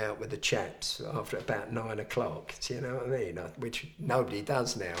you'd been out with the chaps after about 9 o'clock, do you know what I mean? Which nobody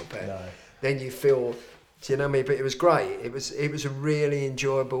does now, but then you feel, do you know what I mean? But it was great. It was a really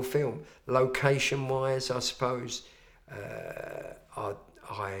enjoyable film. Location-wise, I suppose, I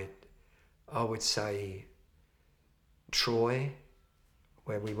would say Troy,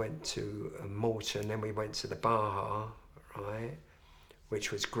 where we went to Malta, and then we went to the Baja, right?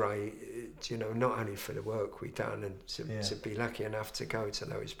 Which was great, you know, not only for the work we'd done and to be lucky enough to go to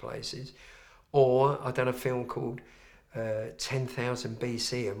those places. Or I've done a film called 10,000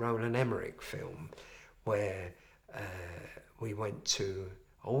 BC, a Roland Emmerich film, where we went to,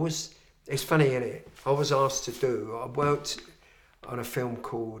 it's funny, isn't it? I was asked to do, on a film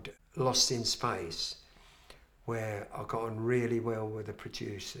called Lost in Space, where I got on really well with the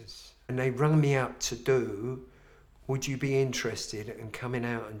producers. And they rang me up to do, would you be interested in coming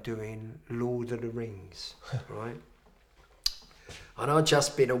out and doing Lord of the Rings, right? And I'd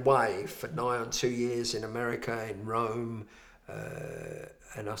just been away for nigh on 2 years in America, in Rome,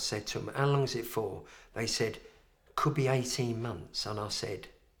 and I said to them, how long is it for? They said, could be 18 months. And I said,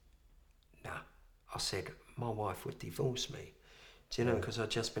 no. I said, my wife would divorce me, do you know, because I'd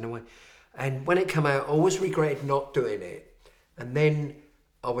just been away. And when it came out, I always regretted not doing it. And then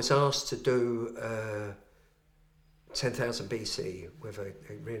I was asked to do 10,000 BC with a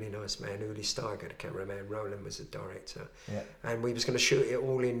really nice man, Uli Steiger, the cameraman. Roland was the director. Yeah. And we was going to shoot it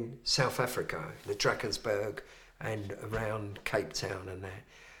all in South Africa, in the Drakensberg and around Cape Town and that.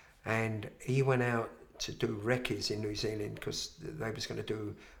 And he went out to do recce's in New Zealand because they was going to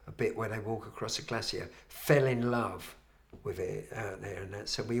do a bit where they walk across a glacier. Fell in love with it out there and that.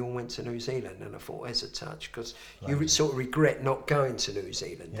 So we all went to New Zealand, and I thought, there's a touch, because you sort of regret not going to New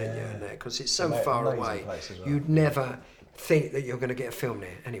Zealand, don't you? And that, because it's so far away. Well. You'd never think that you're going to get a film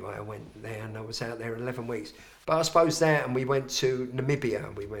there. Anyway, I went there and I was out there 11 weeks. But I suppose that, and we went to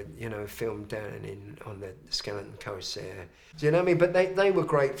Namibia. We went, filmed down on the Skeleton Coast there. Do you know what I mean? But they were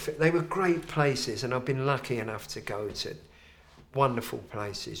great. They were great places, and I've been lucky enough to go to wonderful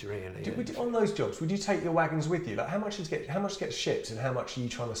places, really. On those jobs, would you take your wagons with you? Like, how much gets shipped, and how much are you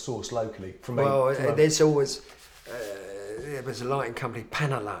trying to source locally? There's always there was a lighting company,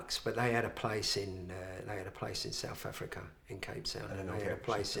 Panelux, but they had a place in South Africa, in Cape Town, and they had a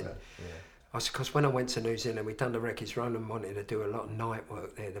place in. Because when I went to New Zealand, we'd done the recce's. Roland wanted to do a lot of night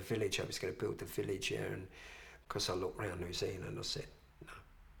work there. The village, I was going to build the village here, and because I looked around New Zealand, I said no.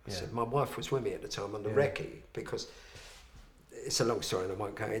 I said my wife was with me at the time on the recce, because. It's a long story and I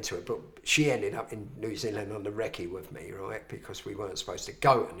won't go into it, but she ended up in New Zealand on the recce with me, right? Because we weren't supposed to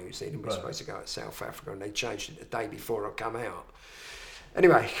go to New Zealand, we were supposed to go to South Africa, and they changed it the day before I come out.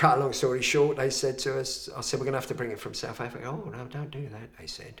 Anyway, cut a long story short, they said to us, I said, we're going to have to bring it from South Africa. Oh, no, don't do that, they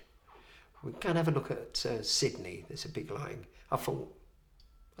said. We're going to have a look at Sydney, there's a big line. I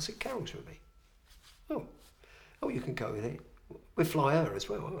said, Carol's with me. Oh, you can go with it. We'll fly her as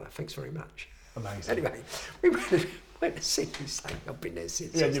well. Oh, thanks very much. Amazing. Anyway, we went to Sydney, saying I've been there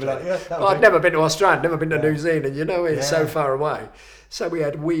since. Yeah, you'd be like, I'd never been to Australia, never been to New Zealand. It's so far away. So we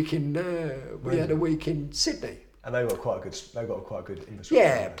had a week in. Had a week in Sydney. And they got quite a good infrastructure.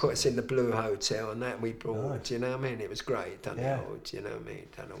 Yeah, put us in the Blue Hotel and that we brought. Do you know what I mean? It was great. Done it all. Do you know what I mean?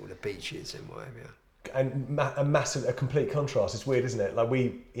 Done all the beaches and whatever. And a complete contrast. It's weird, isn't it? Like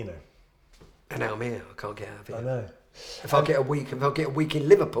And now I'm here. I can't get out of here. I know. If I get a week in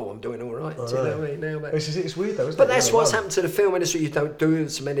Liverpool, I'm doing all right. Do you know what I mean? Now, it's weird though, isn't it? But that's what's happened to the film industry. You don't do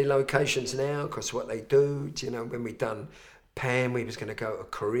so many locations now because what they do. Do you know, when we done Pan, we was going to go to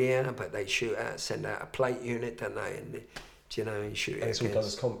Korea, but they send out a plate unit, don't they? And you shoot it. And it's all done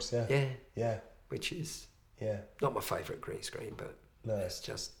as comps, yeah. Which is not my favourite green screen, but it's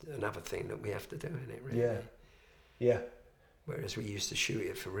just another thing that we have to do in it, really. Yeah. Whereas we used to shoot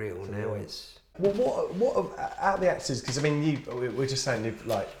it for real, now it's. Well, what out of the actors? Because we're just saying,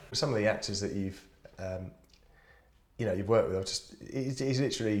 some of the actors that you've worked with. It's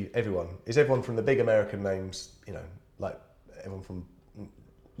literally everyone. Is everyone from the big American names? Like everyone from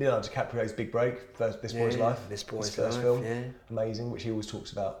Leonardo DiCaprio's big break, This Boy's Life. This Boy's Life, film, amazing, which he always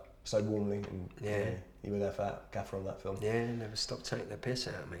talks about so warmly. And you were there for that, Gaffer on that film. Yeah, never stopped taking the piss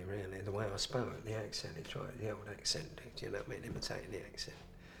out of me. Really, the way I spoke, the accent, the old accent. Do you know what I mean? Imitating the accent.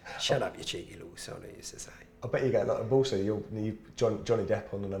 Shut up, you cheeky little son, I used to say. I bet you get that. Also, you Johnny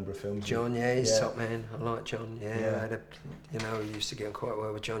Depp on a number of films. John, he's top man. I like John. I had we used to get on quite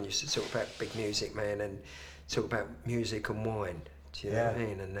well with John. Used to talk about big music, man, and talk about music and wine. Do you know what I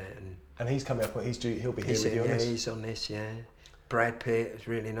mean? And he's coming up. He'll be here with you on this. Yeah, he's on this. Yeah. Brad Pitt is a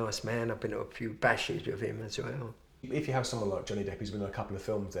really nice man. I've been to a few bashes with him as well. If you have someone like Johnny Depp who's been in a couple of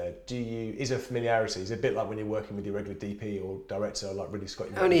films there, is there familiarity? Is it a bit like when you're working with your regular DP or director like Ridley Scott?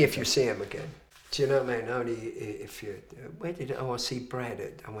 Only if you see him again. Do you know what I mean? Only if you... I see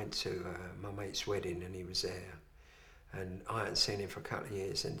Brad. I went to my mate's wedding and he was there. And I hadn't seen him for a couple of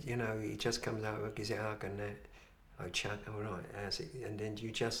years. And, he just comes over, gives you a hug and that. Oh, Chuck, all right, how's it? And then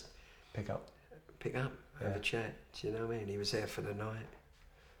you just... Pick up, have a chat. Do you know what I mean? He was there for the night.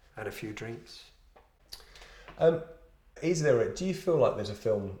 Had a few drinks. Do you feel like there's a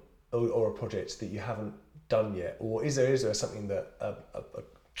film or a project that you haven't done yet, or is there something that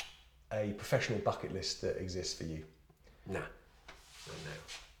a professional bucket list that exists for you? No, not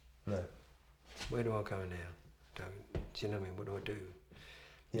now. No. Where do I go now? Do you know what I mean? What do I do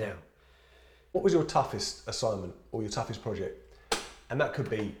now? What was your toughest assignment or your toughest project? And that could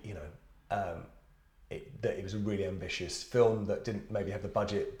be, that it was a really ambitious film that didn't maybe have the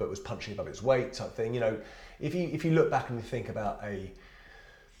budget but was punching above its weight type thing. If you look back and you think about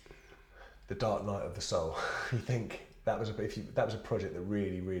The Dark Night of the Soul, you think that was a project that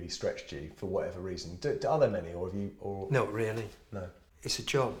really, really stretched you for whatever reason. Are there many, or have you? Or not really. No. It's a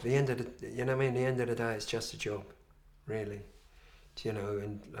job. The end of the end of the day, it's just a job, really.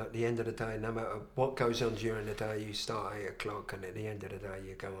 And at the end of the day, no matter what goes on during the day, you start at 8 o'clock, and at the end of the day,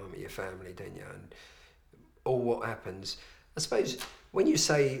 you go home with your family, don't you? And all what happens. I suppose when you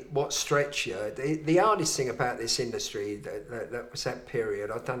say what stretch you, the hardest thing about this industry, that was that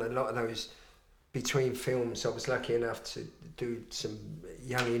period. I've done a lot of those between films. I was lucky enough to do some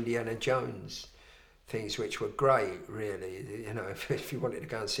young Indiana Jones things, which were great, really. If you wanted to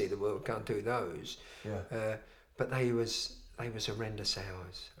go and see the world, go and do those. Yeah. But they was horrendous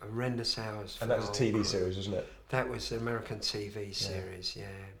hours. And that was a TV series, wasn't it? That was an American TV series, yeah.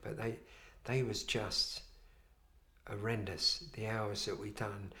 But they was just horrendous, the hours that we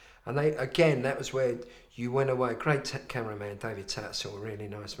done. And that was where you went away. Great cameraman, David Tattersall, a really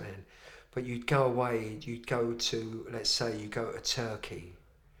nice man. But you'd go away, you'd go to, let's say you go to Turkey,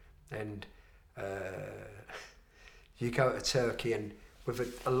 and you go to Turkey and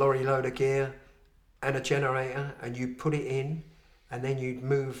with a lorry load of gear and a generator, and you put it in, and then you'd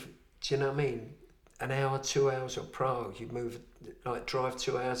move, do you know what I mean? An hour, 2 hours, or Prague, you'd move, drive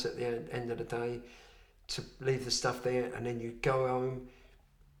 2 hours at the end of the day to leave the stuff there, and then you'd go home,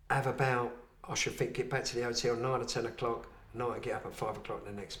 get back to the hotel 9 or 10 o'clock, night, I'd get up at 5 o'clock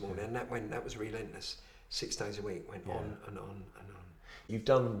the next morning, and that was relentless. 6 days a week, went on and on and on. You've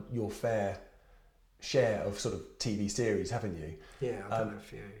done your fair share of sort of TV series, haven't you? Yeah, I've done a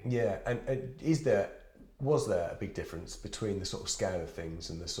few. Yeah, and was there a big difference between the sort of scale of things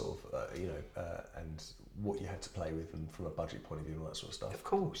and the sort of, and what you had to play with, and from a budget point of view and all that sort of stuff? Of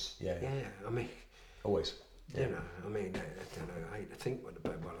course. Yeah. I mean, always. Yeah. I don't know. I think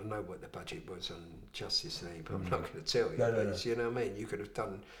I know what the budget was on Justice League, but I'm not going to tell you. No. You know what I mean? You could have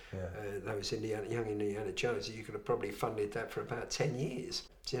done those young Indiana Jones. You could have probably funded that for about 10 years.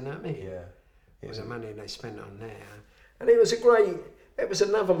 Do you know what I mean? Yeah. It was the money they spent on there. And it was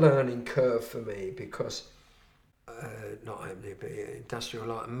another learning curve for me, because not only but Industrial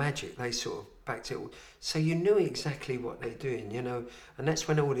Light and Magic, they sort of backed it all. So you knew exactly what they're doing, and that's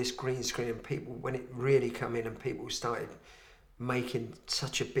when all this green screen people, when it really come in and people started making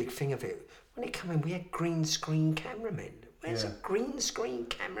such a big thing of it. When it come in, we had green screen cameramen. Where's a green screen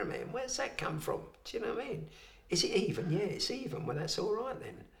cameraman? Where's that come from? Do you know what I mean? Is it even? Yeah, it's even. Well, that's all right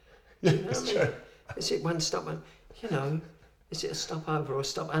then. Do you know what I mean? True. Is it one stop? Is it a stopover or a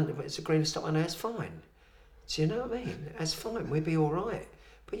stop under? It's a green stop under. That's fine. Do you know what I mean? That's fine. We'll be all right.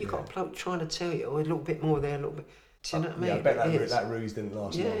 But you've got a bloke trying to tell you, a little bit more there, a little bit. Do you know what I mean? Yeah, I bet that ruse didn't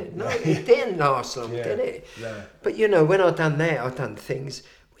last long. Yeah, no, it didn't last long, did it? Yeah. But when I've done that, I've done things.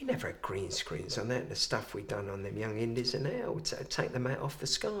 We never had green screens on that. The stuff we done on them young indies and now, we'd take the mat off the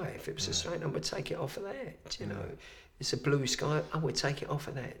sky. If it was a straight on, we'd take it off of that. Do you know? It's a blue sky. I would take it off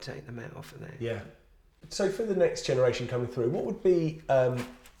of that. Take the mat off of that. Yeah. So for the next generation coming through, what would be?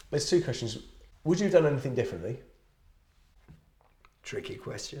 There's two questions. Would you have done anything differently? Tricky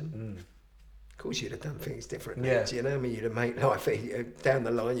question. Of course, you'd have done things differently. Yeah. Do you know what I mean? You'd have made life down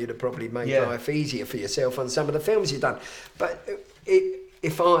the line. You'd have probably made life easier for yourself on some of the films you've done. But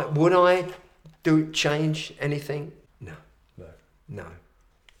would I change anything? No.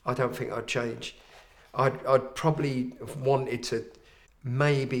 I don't think I'd change. I'd probably have wanted to,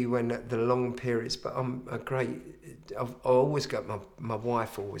 maybe when the long periods, but I've always got my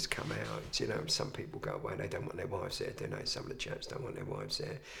wife always come out. Some people go away, they don't want their wives there, do they? Some of the chaps don't want their wives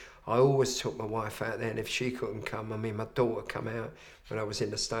there. I always took my wife out there, and if she couldn't come, my daughter come out when I was in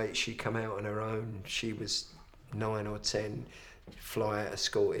the States. She come out on her own. She was 9 or 10, fly out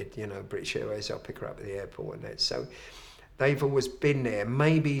escorted, British Airways. I'll pick her up at the airport and that. So they've always been there.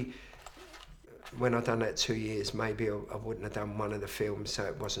 Maybe when I'd done that 2 years, maybe I wouldn't have done one of the films, so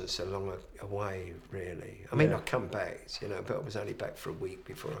it wasn't so long away, really. I mean, I'd come back, but I was only back for a week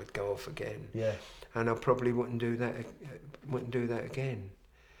before I'd go off again. Yeah. And I probably wouldn't do that again.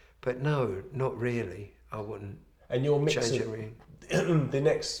 But no, not really. I wouldn't. And your mix change of it really.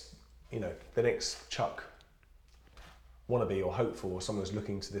 the next Chuck wannabe or hopeful, or someone who's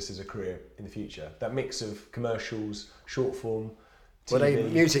looking to this as a career in the future, that mix of commercials, short form, TV, well, they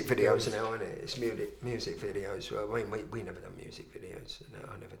music videos now, isn't it? It's music videos. Well, we never done music videos. No,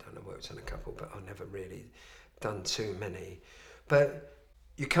 I never done. I worked on a couple, but I never really done too many. But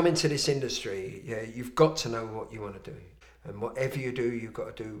you come into this industry, you've got to know what you want to do, and whatever you do, you've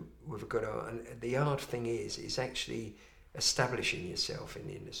got to do with a good art. And the hard thing is actually establishing yourself in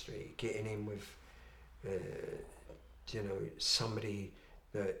the industry, getting in with, somebody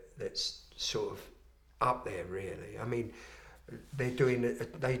that's sort of up there really. I mean, they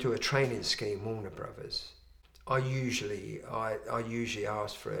do a training scheme, Warner Brothers. I usually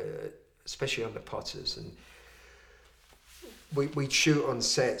ask for, especially on the Potters, and we'd shoot on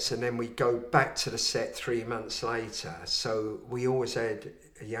sets and then we'd go back to the set 3 months later. So we always had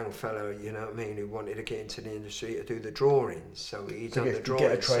a young fellow, you know what I mean, who wanted to get into the industry to do the drawings. So he's done the drawings.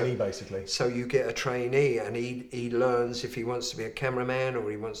 Get a trainee, basically. So you get a trainee, and he learns if he wants to be a cameraman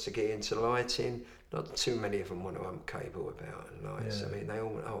or he wants to get into lighting. Not too many of them want to cable about and lights. Yeah. I mean, they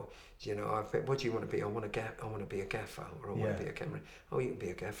all, what do you want to be? I want to be a gaffer, or I want to be a cameraman. Oh, you can be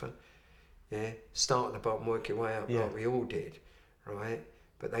a gaffer. Yeah, start at the bottom, work your way up, like we all did, right?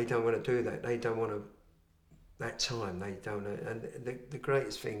 But they don't want to do that. They don't want to. That time they don't. And the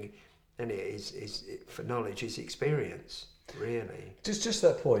greatest thing, in it is for knowledge is experience, really. Just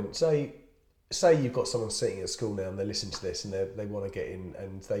that point. Say you've got someone sitting at school now and they listen to this and they want to get in,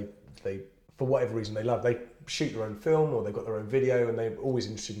 and they for whatever reason they shoot their own film or they've got their own video, and they're always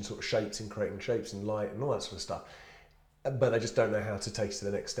interested in sort of shapes and creating shapes and light and all that sort of stuff, but they just don't know how to take it to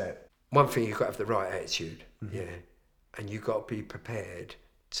the next step. One thing, you've got to have the right attitude, and you've got to be prepared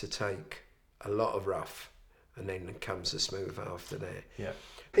to take a lot of rough, and then comes the smooth after that. Yeah.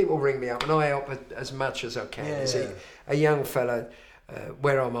 People ring me up, and I help as much as I can. A young fella,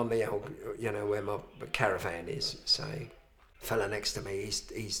 where I'm on the old, where my caravan is, say, fella next to me,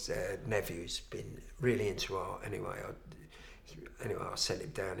 his nephew's been really into art. Anyway, I sent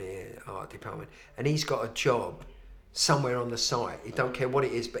him down here, art department, and he's got a job somewhere on the site. He don't care what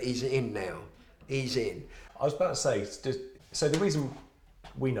it is, but he's in now. He's in. I was about to say, so the reason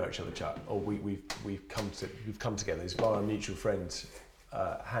we know each other, Chuck, or we've come together is via our mutual friend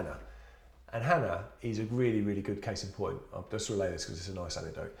Hannah, and Hannah is a really, really good case in point. I'll just relay this because it's a nice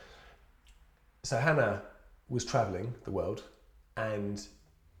anecdote. So Hannah was travelling the world, and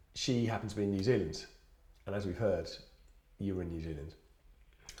she happened to be in New Zealand, and as we've heard, you were in New Zealand.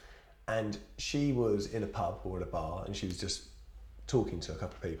 And she was in a pub or in a bar, and she was just talking to a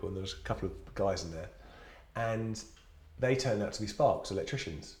couple of people, and there was a couple of guys in there, and they turned out to be sparks,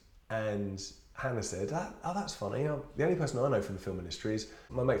 electricians. And Hannah said, "Oh, that's funny. The only person I know from the film industry is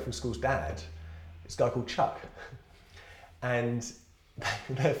my mate from school's dad. It's a guy called Chuck." And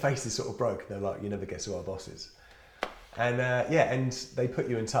their faces sort of broke. They're like, "You never guess who our boss is." And and they put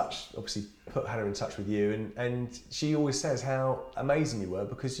you in touch, obviously put Hannah in touch with you, and she always says how amazing you were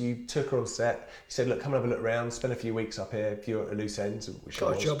because you took her on set. You said, "Look, come and have a look around, spend a few weeks up here if you're at a loose end."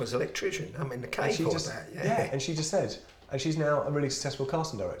 Got a job as an electrician. I'm in the cave for that. Yeah, and she just said, and she's now a really successful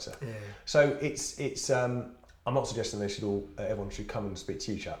casting director. Yeah. So it's I'm not suggesting everyone should come and speak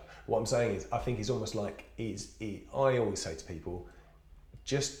to you, Chuck. What I'm saying is, I think it's almost like I always say to people,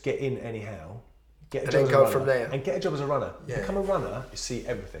 just get in anyhow. Get a job as a runner, from there. And get a job as a runner. Yeah. Become a runner, you see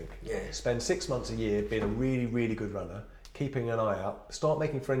everything. Yeah. Spend 6 months a year being a really, really good runner, keeping an eye out. Start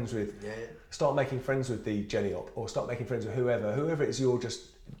making friends with the Jenny Op, or start making friends with whoever it is you're just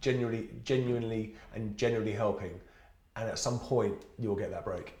genuinely helping, and at some point you'll get that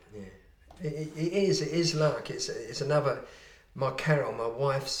break. Yeah. It is luck. It's another. My Carol, my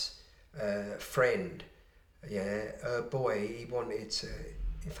wife's friend. Yeah, her boy. He wanted to.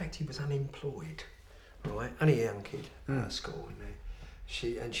 In fact, he was unemployed. Right, only a young kid at school,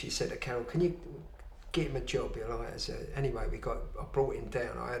 and she said to Carol, "Can you get him a job?" Anyway, I brought him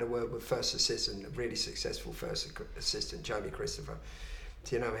down. I had a word with first assistant, a really successful first assistant, Jamie Christopher.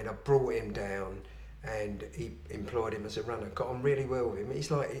 Do you know what I mean? I brought him down, and he employed him as a runner. Got on really well with him.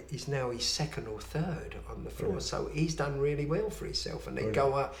 He's now second or third on the floor, so he's done really well for himself. And they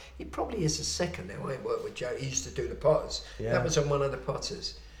go up. He probably is a second now. I ain't worked with Joe. He used to do the Potters. Yeah. That was on one of the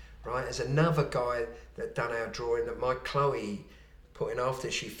Potters. Right, there's another guy that done our drawing that my Chloe put in after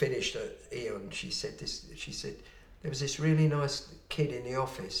she finished at Eon. She said there was this really nice kid in the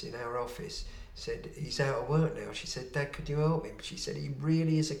office, in our office. Said he's out of work now. She said, "Dad, could you help him?" She said he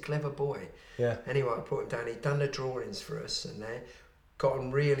really is a clever boy. Yeah. Anyway, I brought him down. He'd done the drawings for us, and got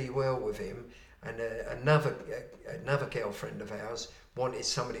on really well with him. And another girlfriend of ours wanted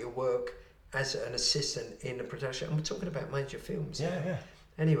somebody to work as an assistant in the production. I'm talking about major films. Yeah.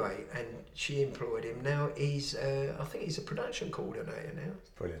 Anyway, and she employed him. Now he's, I think he's a production coordinator now.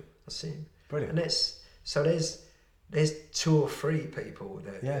 Brilliant. I see him. Brilliant. And there's 2 or 3 people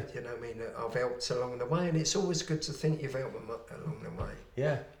that, you know what I mean, that I've helped along the way, and it's always good to think you've helped them along the way.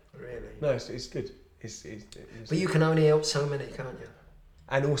 Yeah. Really. No, it's good. It's but you can only help so many, can't you?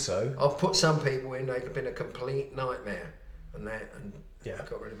 And also, I've put some people in, they've been a complete nightmare, and I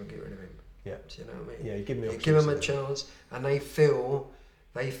got rid of him, get rid of him. Yeah. Do you know what I mean? Yeah, you give them the You give them a opportunity. chance, and they feel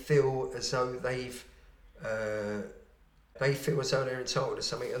as though they feel as though they're entitled to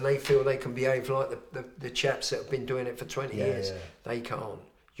something, and they feel they can behave like the chaps that have been doing it for 20 years. Yeah. They can't.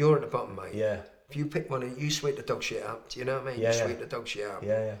 You're at the bottom, mate. Yeah. If you pick one, you sweep the dog shit up. Do you know what I mean? Yeah, You yeah. sweep the dog shit up.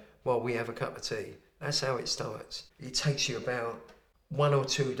 Yeah. While we have a cup of tea. That's how it starts. It takes you about 1 or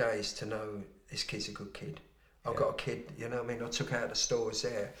 2 days to know this kid's a good kid. I've got a kid, you know what I mean? I took out the stores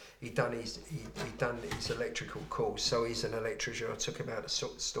there. He done his electrical course, so he's an electrician. I took him out the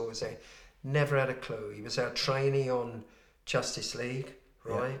stores there. Never had a clue. He was our trainee on Justice League,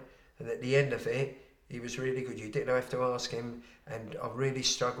 right? Yeah. And at the end of it, he was really good. You didn't have to ask him. And I really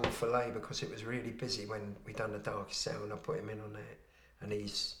struggled for labour because it was really busy when we done the Darkest Hour, and I put him in on that. And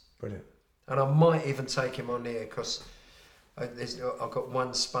he's brilliant. And I might even take him on here because I've got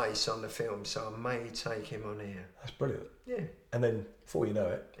one space on the film, so I may take him on here. That's brilliant. Yeah. And then before you know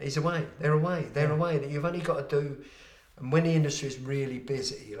it, he's away. They're away. That you've only got to do. And when the industry is really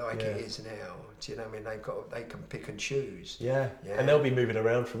busy, like it is now, do you know what I mean? They can pick and choose. Yeah. And they'll be moving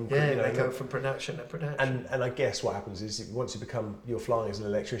around from. Yeah, they go from production to production. And I guess what happens is once you're flying as an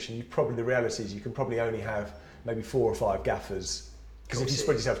electrician, the reality is you can probably only have maybe 4 or 5 gaffers. Because if you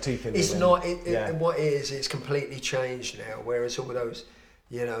spread yourself too thin, it's not. What it is, it's completely changed now. Whereas all those,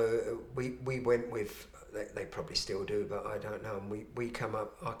 you know, we went with. They probably still do, but I don't know. And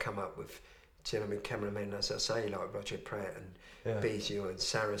I come up with, do you know what I mean, cameramen, as I say, like Roger Pratt and Beazio and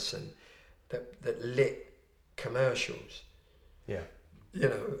Saracen, that lit commercials. Yeah. You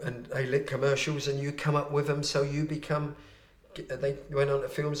know, and they lit commercials, and you come up with them, so you become. They went on to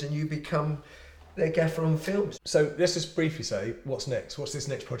films, and you become. They're gaffer on films. So let's just briefly say, what's next? What's this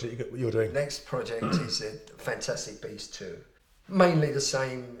next project you're doing? Next project is a Fantastic Beasts 2. Mainly the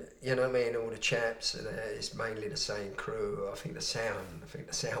same, you know what I mean, all the chaps, and it's mainly the same crew. I think the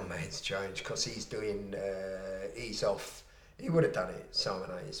sound man's changed because he's doing, he's off. He would have done it, Simon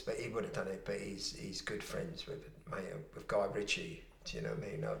Hayes, but he's good friends with Guy Ritchie, do you know what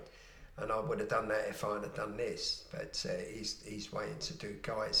I mean? And I would have done that if I'd have done this, but he's waiting to do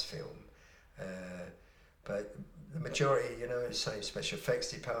Guy's film. But the majority, you know, same special effects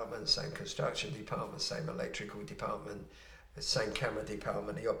department, same construction department, same electrical department, the same camera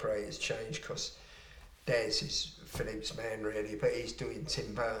department. The operators changed because Des is Philip's man really, but he's doing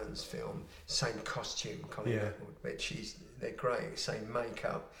Tim Burton's film. Same costume, Colin Atwood, which they're great. Same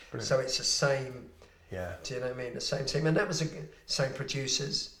makeup. Brilliant. So it's the same. Yeah. Do you know what I mean? The same team, and that was same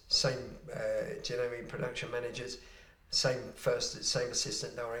producers, same. Do you know what I mean? Production managers. Same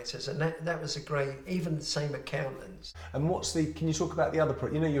assistant directors, and that was a great, even the same accountants. And can you talk about the other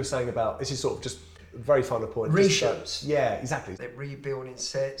you know, you were saying about, this is sort of just a very final point. Reshoots. Yeah, exactly. They're rebuilding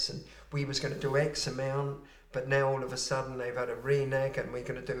sets, and we was going to do X amount, but now all of a sudden they've had a renege, and we're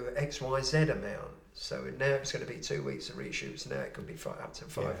going to do XYZ amount. So now it's going to be 2 weeks of reshoots, now it could be up to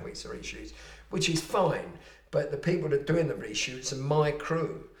 5 weeks of reshoots, which is fine, but the people that are doing the reshoots are my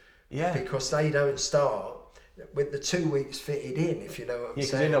crew. Yeah. Because they don't start with the 2 weeks fitted in, if you know what I'm saying. Yeah,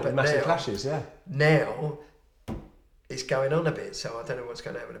 because you end up with massive clashes, Now, it's going on a bit, so I don't know what's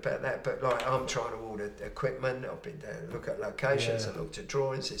going to happen about that. But like, I'm trying to order equipment. I've been down, look at locations, I looked at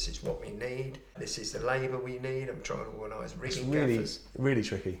drawings. This is what we need. This is the labour we need. I'm trying to organise rigging gaffers. Really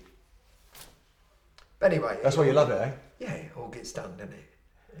tricky. But anyway. That's why you love it, eh? Yeah, it all gets done, doesn't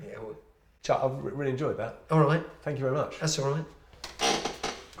it? Yeah. Chuck, I've really enjoyed that. All right. Thank you very much. That's all right.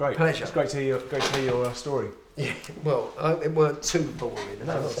 Great. Pleasure. It's great to hear your story. Yeah, well, it weren't too boring.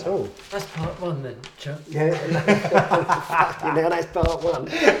 No, not at all. That's part 1 then, Chuck. Yeah. Now that's part 1.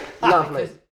 Lovely.